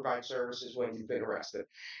continue to provide services when you've been arrested.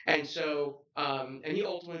 And so, and he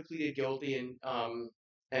ultimately pleaded guilty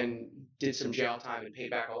and did some jail time and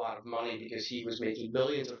paid back a lot of money because he was making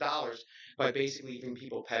millions of dollars by basically giving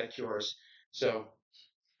people pedicures. So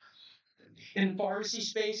in pharmacy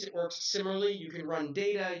space, it works similarly. You can run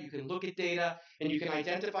data, you can look at data, and you can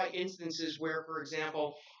identify instances where, for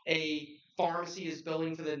example, a pharmacy is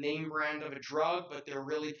billing for the name brand of a drug, but they're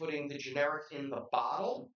really putting the generic in the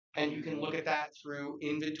bottle. And you can look at that through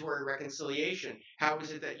inventory reconciliation. How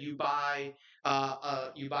is it that you buy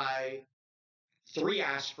 3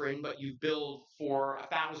 aspirin, but you billed for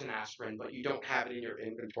 1,000 aspirin, but you don't have it in your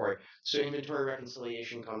inventory? So inventory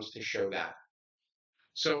reconciliation comes to show that.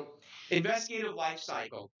 So investigative life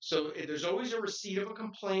cycle. So there's always a receipt of a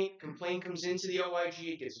complaint. Complaint comes into the OIG.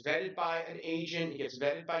 It gets vetted by an agent. It gets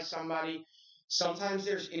vetted by somebody. Sometimes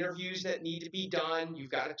there's interviews that need to be done.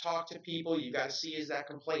 You've got to talk to people. You've got to see, is that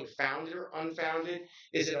complaint founded or unfounded?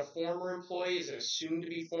 Is it a former employee? Is it a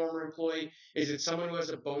soon-to-be former employee? Is it someone who has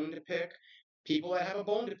a bone to pick? People that have a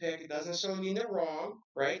bone to pick, it doesn't necessarily mean they're wrong,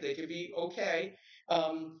 right? They could be okay.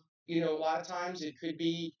 A lot of times it could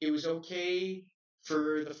be, it was okay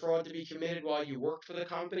for the fraud to be committed while you worked for the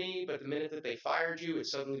company, but the minute that they fired you, it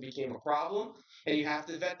suddenly became a problem. And you have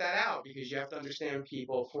to vet that out because you have to understand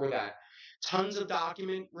people for that. Tons of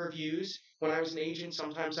document reviews. When I was an agent,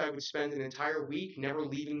 sometimes I would spend an entire week never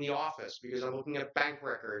leaving the office because I'm looking at bank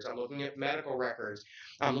records, I'm looking at medical records,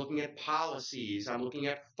 I'm looking at policies, I'm looking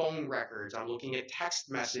at phone records, I'm looking at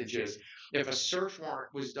text messages. If a search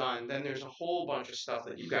warrant was done, then there's a whole bunch of stuff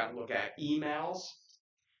that you've got to look at. Emails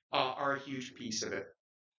are a huge piece of it.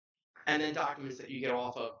 And then documents that you get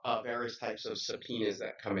off of various types of subpoenas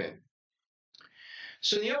that come in.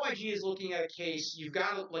 So the OIG is looking at a case. You've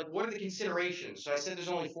got to, what are the considerations? So I said there's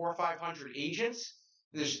only 400 or 500 agents.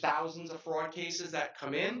 There's thousands of fraud cases that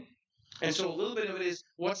come in. And so a little bit of it is,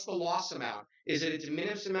 what's the loss amount? Is it a de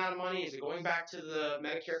minimis amount of money? Is it going back to the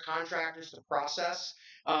Medicare contractors to process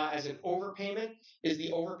as an overpayment? Is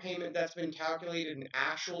the overpayment that's been calculated an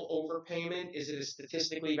actual overpayment? Is it a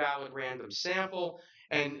statistically valid random sample?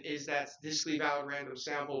 And is that statistically valid random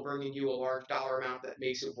sample bringing you a large dollar amount that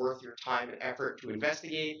makes it worth your time and effort to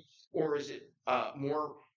investigate? Or is it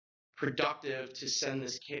more productive to send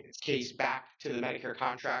this case back to the Medicare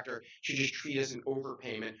contractor to just treat as an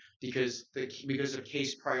overpayment because of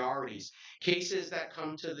case priorities? Cases that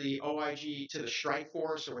come to the OIG, to the strike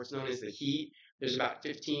force, or what's known as the heat, There's about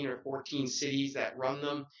 15 or 14 cities that run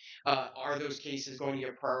them. Are those cases going to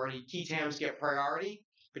get priority? Qui tams get priority,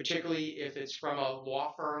 particularly if it's from a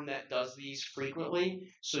law firm that does these frequently.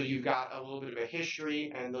 So you've got a little bit of a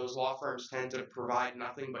history, and those law firms tend to provide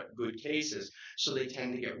nothing but good cases. So they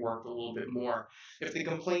tend to get worked a little bit more. If the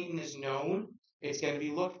complainant is known, it's going to be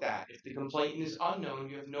looked at. If the complainant is unknown,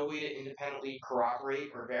 you have no way to independently corroborate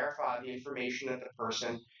or verify the information that the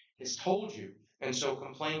person has told you. And so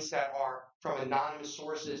complaints that are from anonymous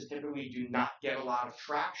sources typically do not get a lot of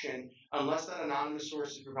traction unless that anonymous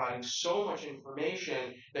source is providing so much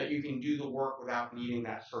information that you can do the work without needing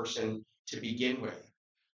that person to begin with.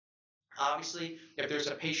 Obviously, if there's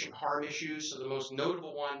a patient harm issue, so the most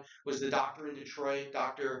notable one was the doctor in Detroit,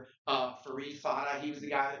 Dr. Farid Fada. He was the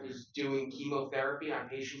guy that was doing chemotherapy on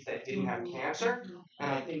patients that didn't have cancer,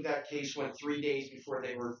 and I think that case went 3 days before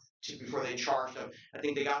they charged him. I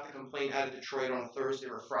think they got the complaint out of Detroit on a Thursday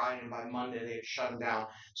or Friday, and by Monday they had shut him down.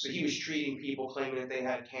 So he was treating people claiming that they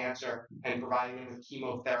had cancer and providing them with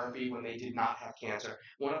chemotherapy when they did not have cancer.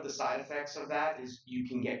 One of the side effects of that is you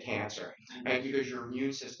can get cancer, and because your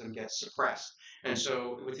immune system gets suppressed. And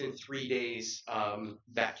so within 3 days,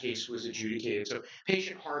 that case was adjudicated. So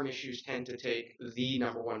patient harm issues tend to take the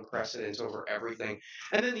number one precedence over everything.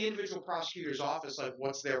 And then the individual prosecutor's office, like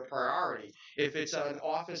what's their priority? If it's an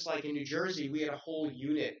office like in New Jersey, we had a whole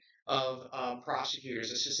unit of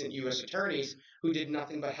prosecutors, assistant U.S. attorneys, who did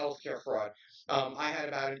nothing but healthcare fraud. I had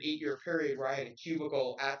about an 8-year period where I had a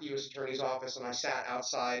cubicle at the U.S. Attorney's office, and I sat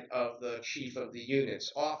outside of the chief of the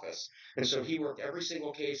unit's office. And so he worked every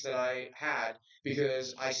single case that I had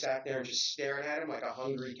because I sat there and just stared at him like a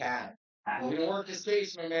hungry cat. You're going to work this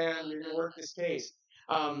case, my man. You're going to work this case.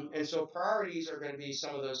 And so priorities are going to be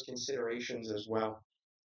some of those considerations as well.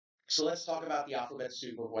 So let's talk about the alphabet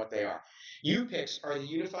soup of what they are. UPICs are the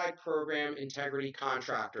Unified Program Integrity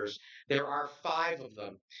Contractors. There are 5 of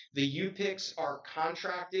them. The UPICs are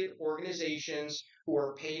contracted organizations who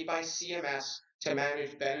are paid by CMS to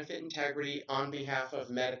manage benefit integrity on behalf of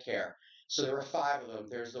Medicare. So there are 5 of them.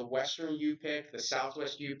 There's the Western UPIC, the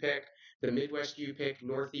Southwest UPIC, the Midwest UPIC,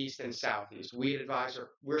 Northeast, and Southeast. We at Advize,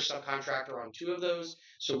 we're subcontractor on 2 of those,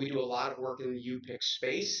 so we do a lot of work in the UPIC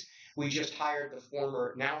space. We just hired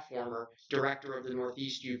the now former director of the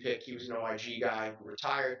Northeast UPIC. He was an OIG guy who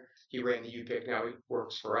retired. He ran the UPIC. Now he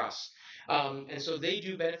works for us. And so they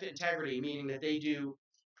do benefit integrity, meaning that they do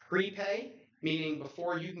prepay, meaning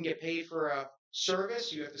before you can get paid for a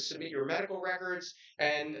service, you have to submit your medical records,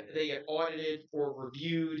 and they get audited or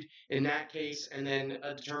reviewed in that case, and then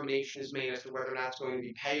a determination is made as to whether or not it's going to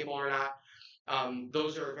be payable or not.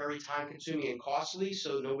 Those are very time consuming and costly,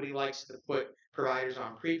 so nobody likes to put providers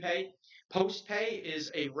on prepay. Post-pay is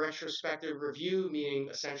a retrospective review, meaning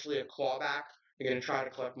essentially a clawback. You're going to try to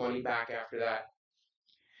collect money back after that.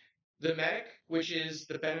 The MEDIC, which is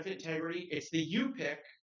the benefit integrity, it's the UPIC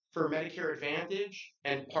for Medicare Advantage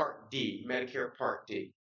and Part D, Medicare Part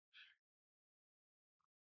D.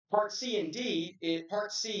 Part C and D,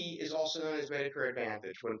 Part C is also known as Medicare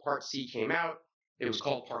Advantage. When Part C came out, it was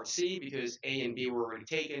called Part C because A and B were already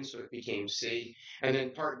taken, so it became C. And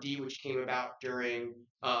then Part D, which came about during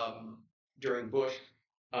Bush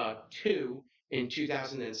 2 in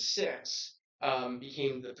 2006,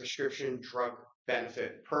 became the Prescription Drug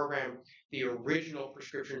Benefit Program. The original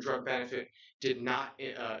prescription drug benefit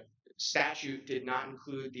statute did not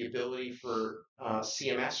include the ability for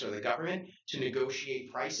CMS or the government to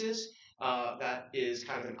negotiate prices. That is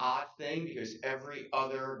kind of an odd thing because every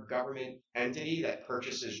other government entity that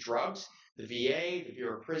purchases drugs, the VA, the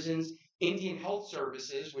Bureau of Prisons, Indian Health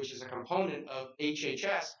Services, which is a component of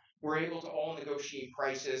HHS, were able to all negotiate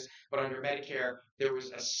prices. But under Medicare, there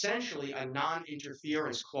was essentially a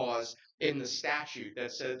non-interference clause in the statute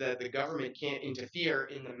that said that the government can't interfere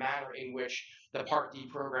in the manner in which the Part D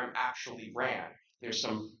program actually ran. There's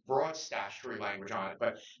some broad statutory language on it,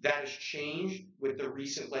 but that has changed with the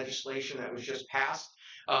recent legislation that was just passed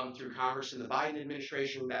through Congress and the Biden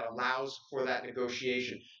administration that allows for that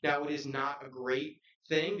negotiation. Now, it is not a great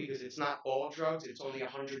thing because it's not all drugs, it's only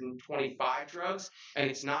 125 drugs, and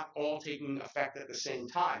it's not all taking effect at the same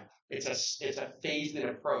time. It's a phased-in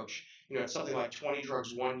approach. It's something like 20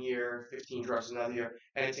 drugs 1 year, 15 drugs another year,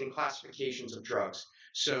 and it's in classifications of drugs.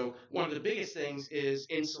 So one of the biggest things is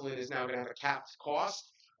insulin is now going to have a capped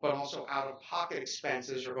cost, but also out-of-pocket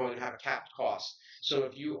expenses are going to have a capped cost. So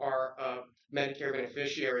if you are a Medicare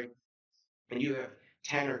beneficiary and you have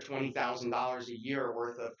 $10,000 or $20,000 a year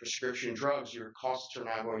worth of prescription drugs, your costs are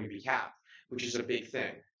now going to be capped, which is a big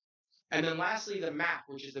thing. And then lastly, the MAC,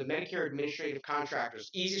 which is the Medicare Administrative Contractors.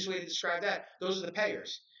 Easiest way to describe that, those are the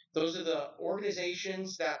payers. Those are the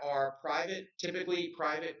organizations that are private, typically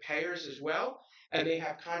private payers as well. and they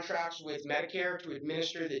have contracts with Medicare to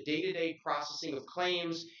administer the day-to-day processing of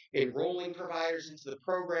claims, enrolling providers into the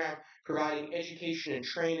program, providing education and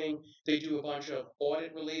training. They do a bunch of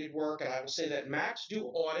audit-related work, and I will say that Macs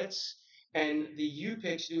do audits, and the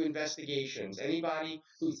UPICs do investigations. Anybody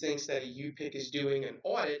who thinks that a UPIC is doing an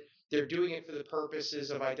audit, they're doing it for the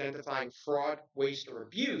purposes of identifying fraud, waste, or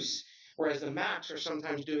abuse, whereas the Macs are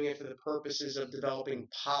sometimes doing it for the purposes of developing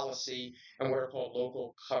policy and what are called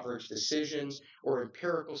local coverage decisions or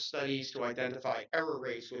empirical studies to identify error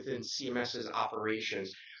rates within CMS's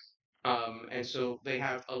operations. And so they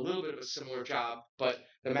have a little bit of a similar job, but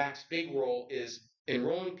the Mac's big role is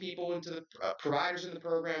enrolling people into the providers in the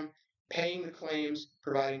program, paying the claims,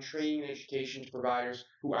 providing training and education to providers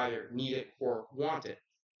who either need it or want it.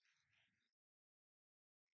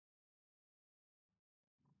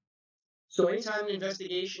 So anytime an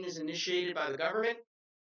investigation is initiated by the government,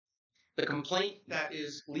 the complaint that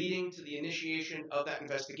is leading to the initiation of that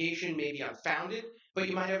investigation may be unfounded, but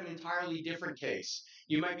you might have an entirely different case.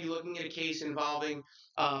 You might be looking at a case involving,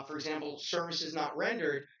 for example, services not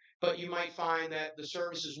rendered, but you might find that the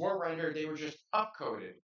services were rendered, they were just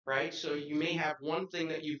upcoded, right? So you may have one thing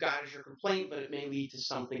that you've got as your complaint, but it may lead to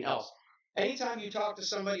something else. Anytime you talk to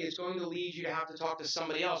somebody, it's going to lead you to have to talk to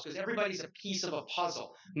somebody else because everybody's a piece of a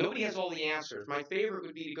puzzle. Nobody has all the answers. My favorite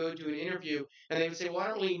would be to go to an interview and they would say, well, I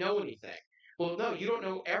don't really know anything. Well, no, you don't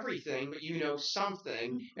know everything, but you know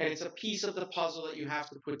something, and it's a piece of the puzzle that you have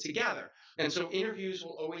to put together. And so interviews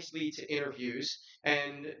will always lead to interviews.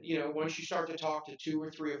 And, once you start to talk to 2 or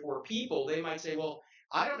 3 or 4 people, they might say, well,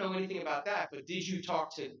 I don't know anything about that, but did you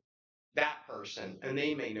talk to that person? And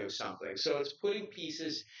they may know something. So it's putting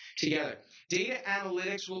pieces together. Data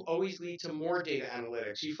analytics will always lead to more data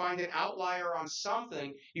analytics. You find an outlier on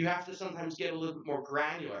something, you have to sometimes get a little bit more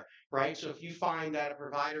granular, right? So if you find that a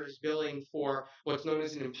provider is billing for what's known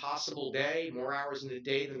as an impossible day, more hours in a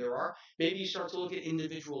day than there are, maybe you start to look at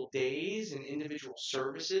individual days and individual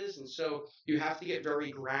services. And so you have to get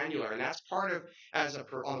very granular. And that's part of,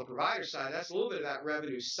 on the provider side, that's a little bit of that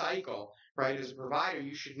revenue cycle, right? As a provider,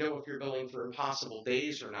 you should know if you're billing for impossible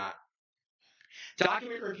days or not.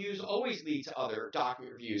 Document reviews always lead to other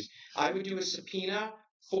document reviews. I would do a subpoena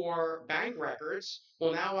for bank records.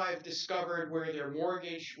 Well, now I've discovered where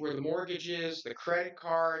the mortgage is, the credit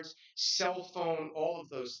cards, cell phone, all of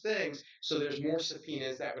those things. So there's more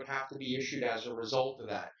subpoenas that would have to be issued as a result of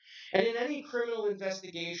that. And in any criminal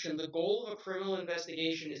investigation, the goal of a criminal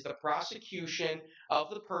investigation is the prosecution of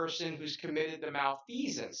the person who's committed the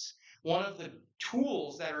malfeasance. One of the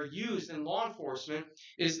tools that are used in law enforcement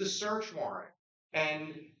is the search warrant.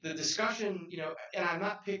 And the discussion,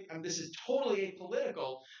 and this is totally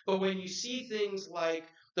apolitical, but when you see things like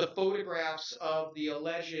the photographs of the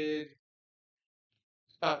alleged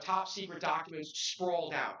top secret documents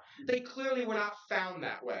sprawled out, they clearly were not found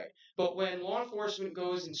that way. But when law enforcement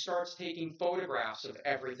goes and starts taking photographs of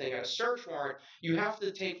everything at a search warrant, you have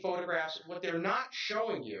to take photographs. What they're not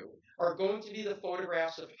showing you are going to be the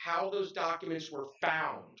photographs of how those documents were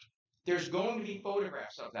found. There's going to be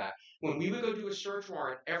photographs of that. When we would go do a search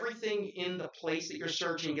warrant, everything in the place that you're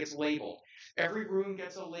searching gets labeled. Every room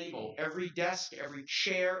gets a label. Every desk, every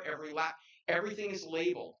chair, every lap, everything is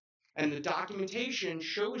labeled. And the documentation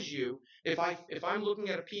shows you if I'm looking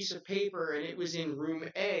at a piece of paper and it was in room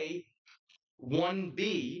A,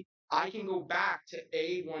 1B, I can go back to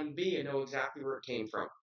A1B and know exactly where it came from.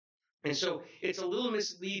 And so it's a little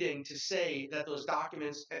misleading to say that those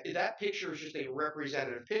documents, that picture is just a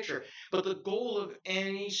representative picture. But the goal of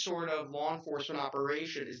any sort of law enforcement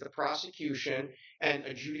operation is the prosecution and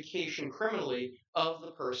adjudication criminally of the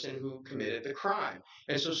person who committed the crime.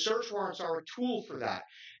 And so search warrants are a tool for that.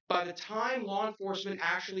 By the time law enforcement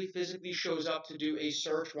actually physically shows up to do a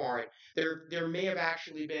search warrant, there may have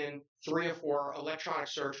actually been 3 or 4 electronic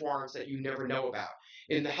search warrants that you never know about.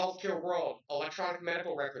 In the healthcare world, electronic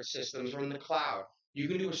medical record systems are in the cloud. You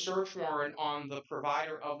can do a search warrant on the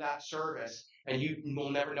provider of that service, and you will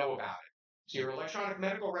never know about it. So your electronic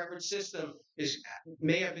medical record system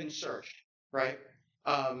may have been searched, right?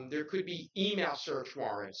 There could be email search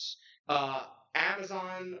warrants,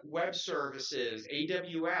 Amazon Web Services,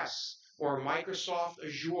 AWS, or Microsoft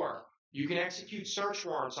Azure. You can execute search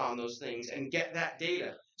warrants on those things and get that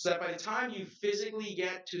data so that by the time you physically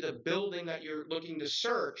get to the building that you're looking to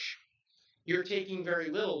search, you're taking very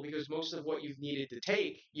little because most of what you've needed to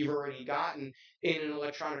take, you've already gotten in an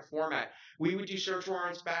electronic format. We would do search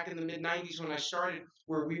warrants back in the mid-90s when I started,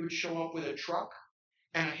 where we would show up with a truck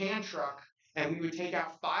and a hand truck, and we would take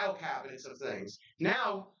out file cabinets of things.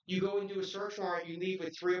 Now, you go and do a search warrant, you leave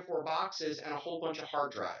with 3 or 4 boxes and a whole bunch of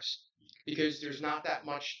hard drives because there's not that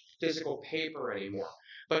much physical paper anymore.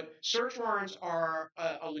 But search warrants are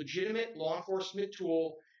a legitimate law enforcement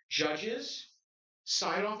tool. Judges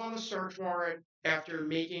sign off on the search warrant after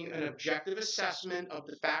making an objective assessment of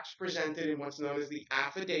the facts presented in what's known as the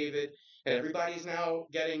affidavit. And everybody's now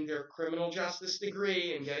getting their criminal justice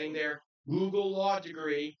degree and getting their Google law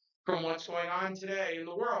degree from what's going on today in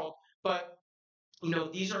the world. But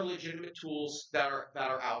these are legitimate tools that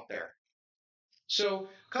are out there. So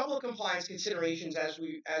a couple of compliance considerations as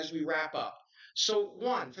we wrap up. So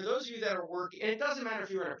one, for those of you that are working, and it doesn't matter if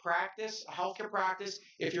you're in a practice, a healthcare practice,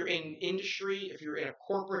 if you're in industry, if you're in a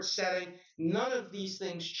corporate setting, none of these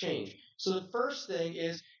things change. So the first thing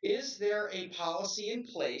is there a policy in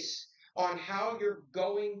place on how you're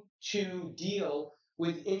going to deal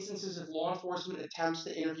with instances of law enforcement attempts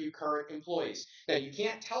to interview current employees? Now, you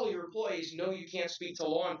can't tell your employees, no, you can't speak to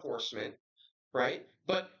law enforcement, right?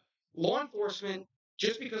 But law enforcement,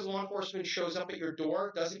 just because law enforcement shows up at your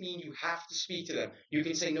door doesn't mean you have to speak to them. You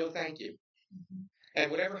can say, no, thank you. And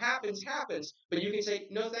whatever happens, happens. But you can say,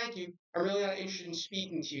 no, thank you. I'm really not interested in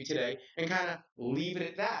speaking to you today, and kind of leave it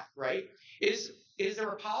at that, right? Is there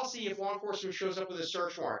a policy if law enforcement shows up with a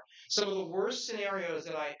search warrant? Some of the worst scenarios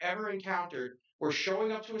that I ever encountered were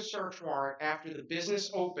showing up to a search warrant after the business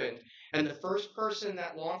opened, and the first person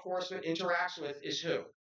that law enforcement interacts with is who?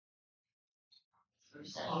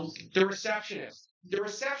 The receptionist. The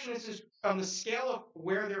receptionist is on the scale of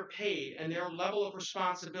where they're paid and their level of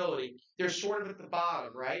responsibility. They're sort of at the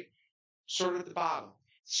bottom, right? Sort of at the bottom.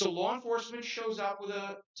 So law enforcement shows up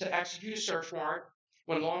to execute a search warrant.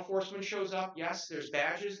 When law enforcement shows up, yes, there's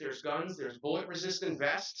badges, there's guns, there's bullet-resistant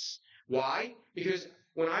vests. Why? Because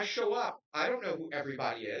when I show up, I don't know who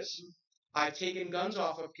everybody is. I've taken guns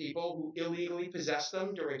off of people who illegally possess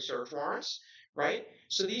them during search warrants, right?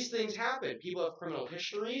 So these things happen. People have criminal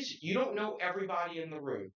histories. You don't know everybody in the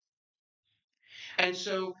room. And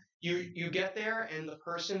so you get there, and the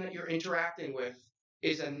person that you're interacting with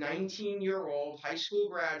is a 19-year-old high school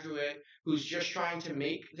graduate who's just trying to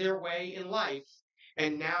make their way in life,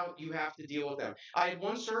 and now you have to deal with them. I had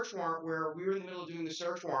one search warrant where we were in the middle of doing the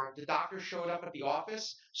search warrant. The doctor showed up at the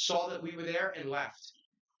office, saw that we were there, and left.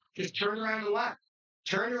 Just turned around and left.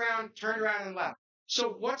 Turned around and left.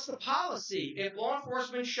 So what's the policy? If law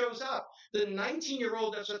enforcement shows up, the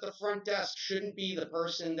 19-year-old that's at the front desk shouldn't be the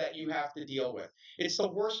person that you have to deal with. It's the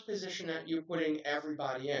worst position that you're putting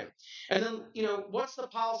everybody in. And then, what's the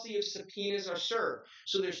policy if subpoenas are served?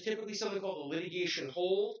 So there's typically something called a litigation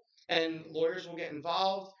hold, and lawyers will get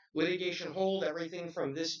involved. Litigation hold, everything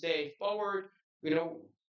from this day forward,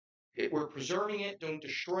 we're preserving it. Don't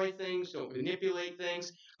destroy things. Don't manipulate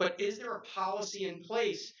things. But is there a policy in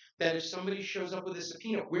place that if somebody shows up with a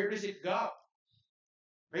subpoena, where does it go?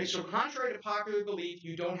 Right. So contrary to popular belief,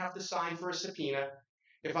 you don't have to sign for a subpoena.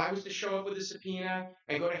 If I was to show up with a subpoena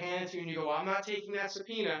and go to hand it to you and you go, well, I'm not taking that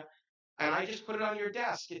subpoena, and I just put it on your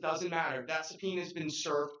desk, it doesn't matter. That subpoena has been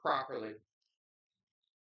served properly.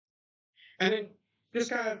 And then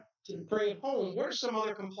just kind of to bring it home, what are some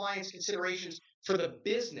other compliance considerations for the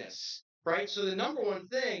business, right? So the number one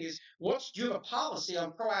thing is, do you have a policy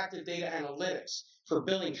on proactive data analytics for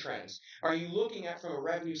billing trends? Are you looking at from a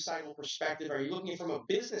revenue cycle perspective? Are you looking from a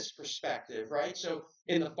business perspective, right? So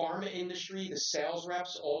in the pharma industry, the sales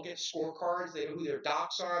reps all get scorecards. They know who their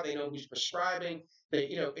docs are. They know who's prescribing.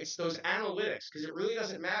 It's those analytics, because it really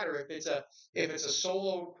doesn't matter if it's a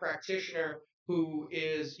solo practitioner who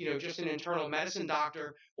is, just an internal medicine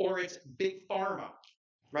doctor, or it's big pharma,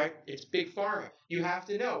 right? It's big pharma. You have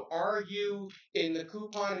to know, are you in the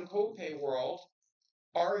coupon and copay world?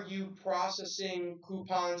 Are you processing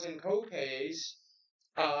coupons and copays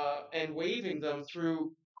and waiving them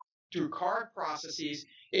through card processes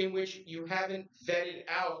in which you haven't vetted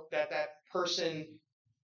out that person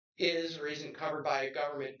is or isn't covered by a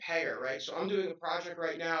government payer, right? So I'm doing a project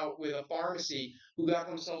right now with a pharmacy who got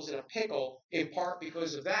themselves in a pickle in part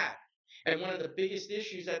because of that. And one of the biggest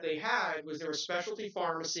issues that they had was they're a specialty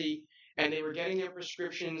pharmacy, and they were getting their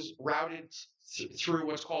prescriptions routed through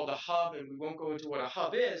what's called a hub, and we won't go into what a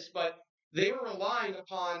hub is, but they were relying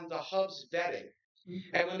upon the hub's vetting.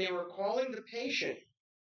 And when they were calling the patient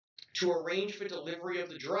to arrange for delivery of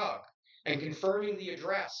the drug and confirming the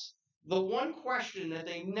address, the one question that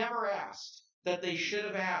they never asked, that they should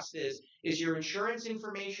have asked is your insurance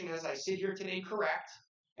information as I sit here today correct?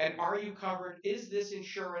 And are you covered? Is this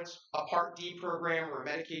insurance a Part D program or a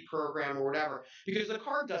Medicaid program or whatever? Because the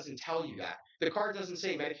card doesn't tell you that. The card doesn't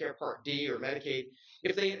say Medicare Part D or Medicaid.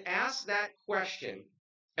 If they had asked that question,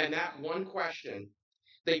 and that one question,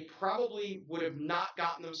 they probably would have not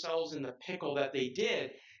gotten themselves in the pickle that they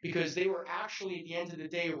did, because they were actually, at the end of the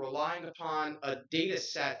day, relying upon a data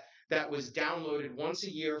set that was downloaded once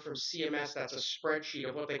a year from CMS. That's a spreadsheet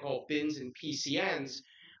of what they call bins and PCNs,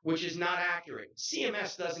 which is not accurate.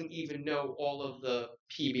 CMS doesn't even know all of the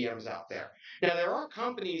PBMs out there. Now, there are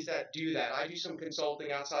companies that do that. I do some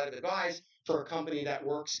consulting outside of Advize for a company that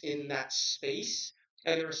works in that space.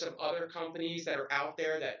 And there are some other companies that are out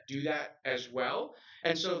there that do that as well.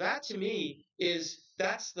 And so that to me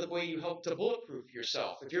that's the way you help to bulletproof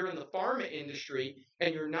yourself. If you're in the pharma industry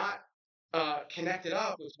and you're not connected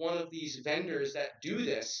up with one of these vendors that do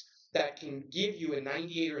this, that can give you a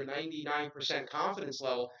 98 or 99% confidence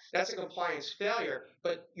level, that's a compliance failure.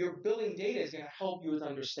 But your billing data is going to help you with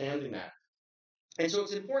understanding that. And so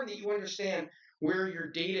it's important that you understand where your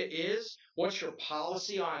data is, what's your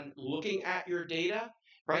policy on looking at your data,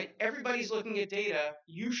 right? Everybody's looking at data.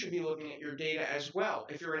 You should be looking at your data as well.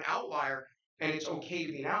 If you're an outlier and it's okay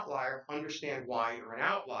to be an outlier, understand why you're an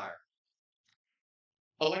outlier.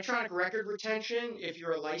 Electronic record retention, if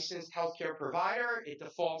you're a licensed healthcare provider, it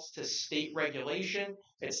defaults to state regulation.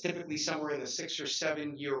 It's typically somewhere in the 6 or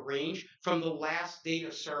 7 year range from the last date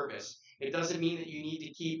of service. It doesn't mean that you need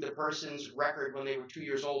to keep the person's record when they were 2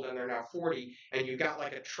 years old and they're now 40 and you've got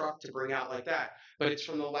like a truck to bring out like that. But it's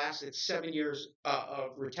from the last, it's 7 years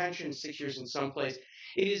of retention, 6 years in some place.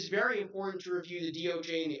 It is very important to review the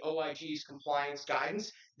DOJ and the OIG's compliance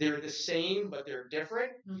guidance. They're the same, but they're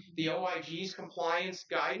different. The OIG's compliance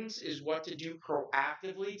guidance is what to do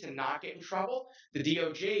proactively to not get in trouble. The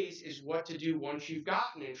DOJ's is what to do once you've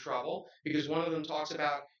gotten in trouble, because one of them talks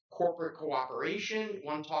about corporate cooperation,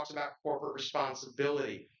 one talks about corporate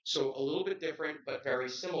responsibility. So a little bit different, but very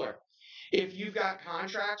similar. If you've got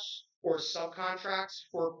contracts or subcontracts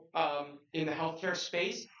for in the healthcare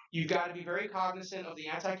space, you've got to be very cognizant of the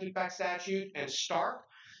anti-kickback statute and Stark.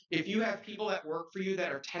 If you have people that work for you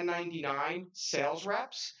that are 1099 sales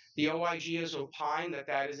reps, the OIG has opined that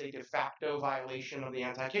that is a de facto violation of the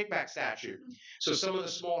anti-kickback statute. So some of the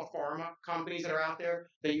small pharma companies that are out there,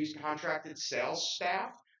 they use contracted sales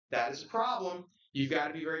staff. That is a problem. You've got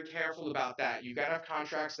to be very careful about that. You've got to have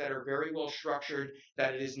contracts that are very well structured,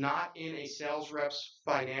 that it is not in a sales rep's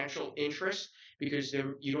financial interest, because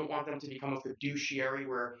you don't want them to become a fiduciary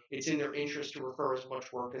where it's in their interest to refer as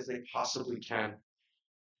much work as they possibly can.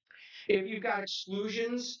 If you've got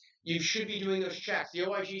exclusions, you should be doing those checks. The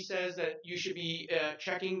OIG says that you should be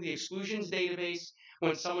checking the exclusions database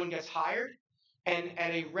when someone gets hired and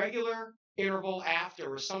at a regular interval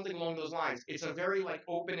after or something along those lines. It's a very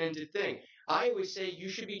open-ended thing. I always say you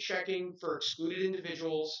should be checking for excluded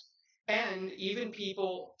individuals and even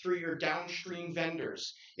people through your downstream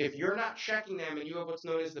vendors. If you're not checking them and you have what's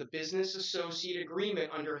known as the business associate agreement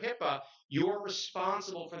under HIPAA, you're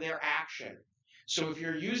responsible for their action. So if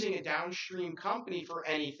you're using a downstream company for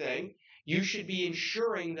anything, you should be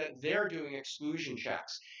ensuring that they're doing exclusion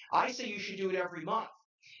checks. I say you should do it every month.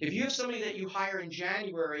 If you have somebody that you hire in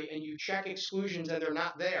January and you check exclusions and they're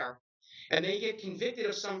not there, and they get convicted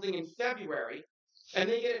of something in February, and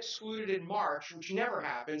they get excluded in March, which never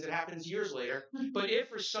happens, it happens years later. But if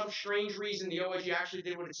for some strange reason the OIG actually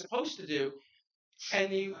did what it's supposed to do,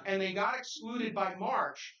 and they got excluded by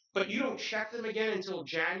March, but you don't check them again until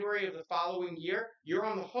January of the following year, you're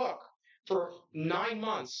on the hook for 9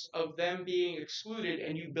 months of them being excluded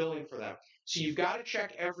and you billing for them. So you've got to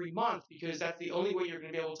check every month, because that's the only way you're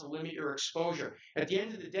going to be able to limit your exposure. At the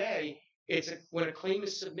end of the day, when a claim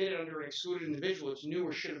is submitted under an excluded individual, it's new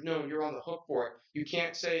or should have known, you're on the hook for it. You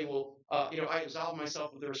can't say, well, I absolve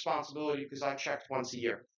myself of the responsibility because I checked once a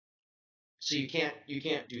year. So you can't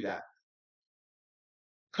do that.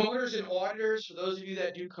 Coders and auditors, for those of you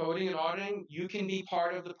that do coding and auditing, you can be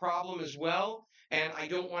part of the problem as well. And I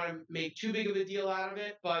don't want to make too big of a deal out of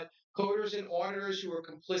it, but coders and auditors who are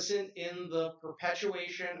complicit in the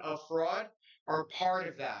perpetuation of fraud are part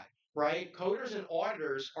of that, right? Coders and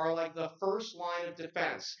auditors are like the first line of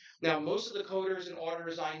defense. Now, most of the coders and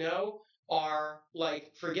auditors I know are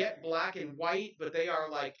forget black and white, but they are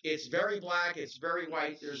it's very black, it's very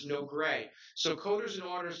white, there's no gray. So coders and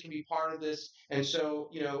auditors can be part of this. And so,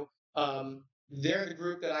 they're the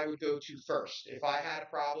group that I would go to first. If I had a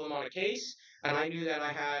problem on a case and I knew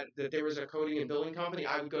that there was a coding and billing company,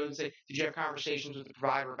 I would go and say, did you have conversations with the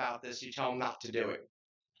provider about this? You tell them not to do it.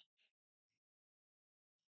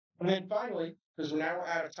 And then finally, because now we're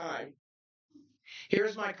out of time,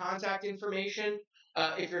 here's my contact information.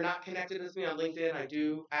 If you're not connected with me on LinkedIn, I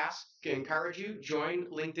do encourage you, join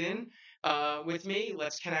LinkedIn with me.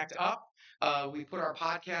 Let's connect up. We put our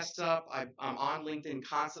podcasts up. I'm on LinkedIn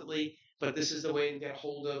constantly, but this is the way to get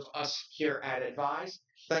hold of us here at Advize.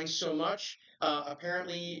 Thanks so much.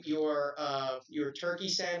 Apparently, your turkey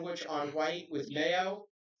sandwich on white with mayo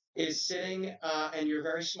is sitting, and your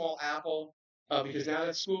very small apple because now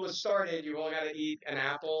that school has started, you've all got to eat an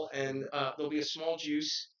apple, and there'll be a small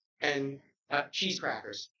juice and cheese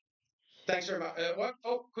crackers. Thanks very much. What?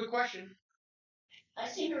 Oh, quick question. I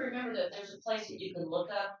seem to remember that there's a place that you can look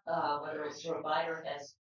up whether it's a provider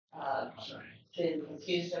has been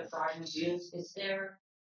accused of fraudulent use. Is there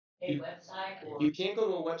a website or? You can't go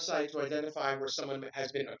to a website to identify where someone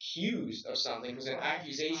has been accused of something, because an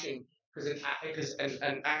accusation, because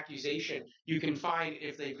an accusation, you can find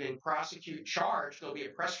if they've been prosecuted, charged, there'll be a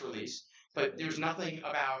press release. But there's nothing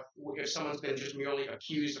about if someone's been just merely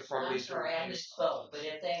accused of fraud. I'm sorry, I misspoke. But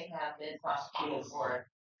if they have been prosecuted for it.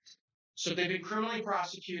 So if they've been criminally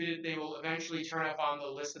prosecuted, they will eventually turn up on the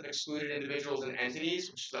list of excluded individuals and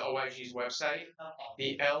entities, which is the OIG's website,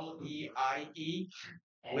 the LEIE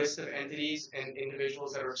list of entities and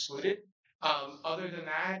individuals that are excluded. Other than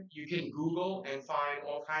that, you can Google and find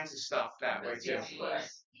all kinds of stuff that way too.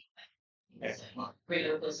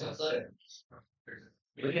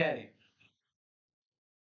 Okay.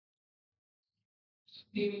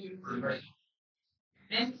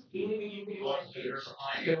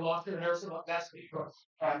 Get lost in the nurse of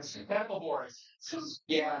that's medical boards.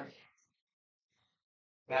 Yeah.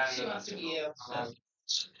 She wants to be a.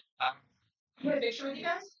 Put a picture with you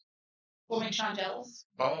guys? We'll make Sean jealous.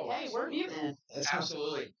 Oh, Hey, we're mutant.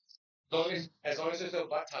 absolutely. As long as there's no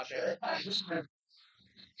butt touching.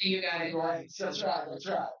 You got it. Right. That's right. That's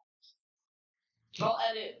right. I'll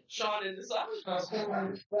edit Sean into something.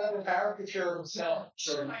 Caricature of himself.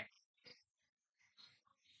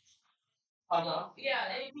 Yeah,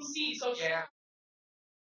 ABC. So Yeah.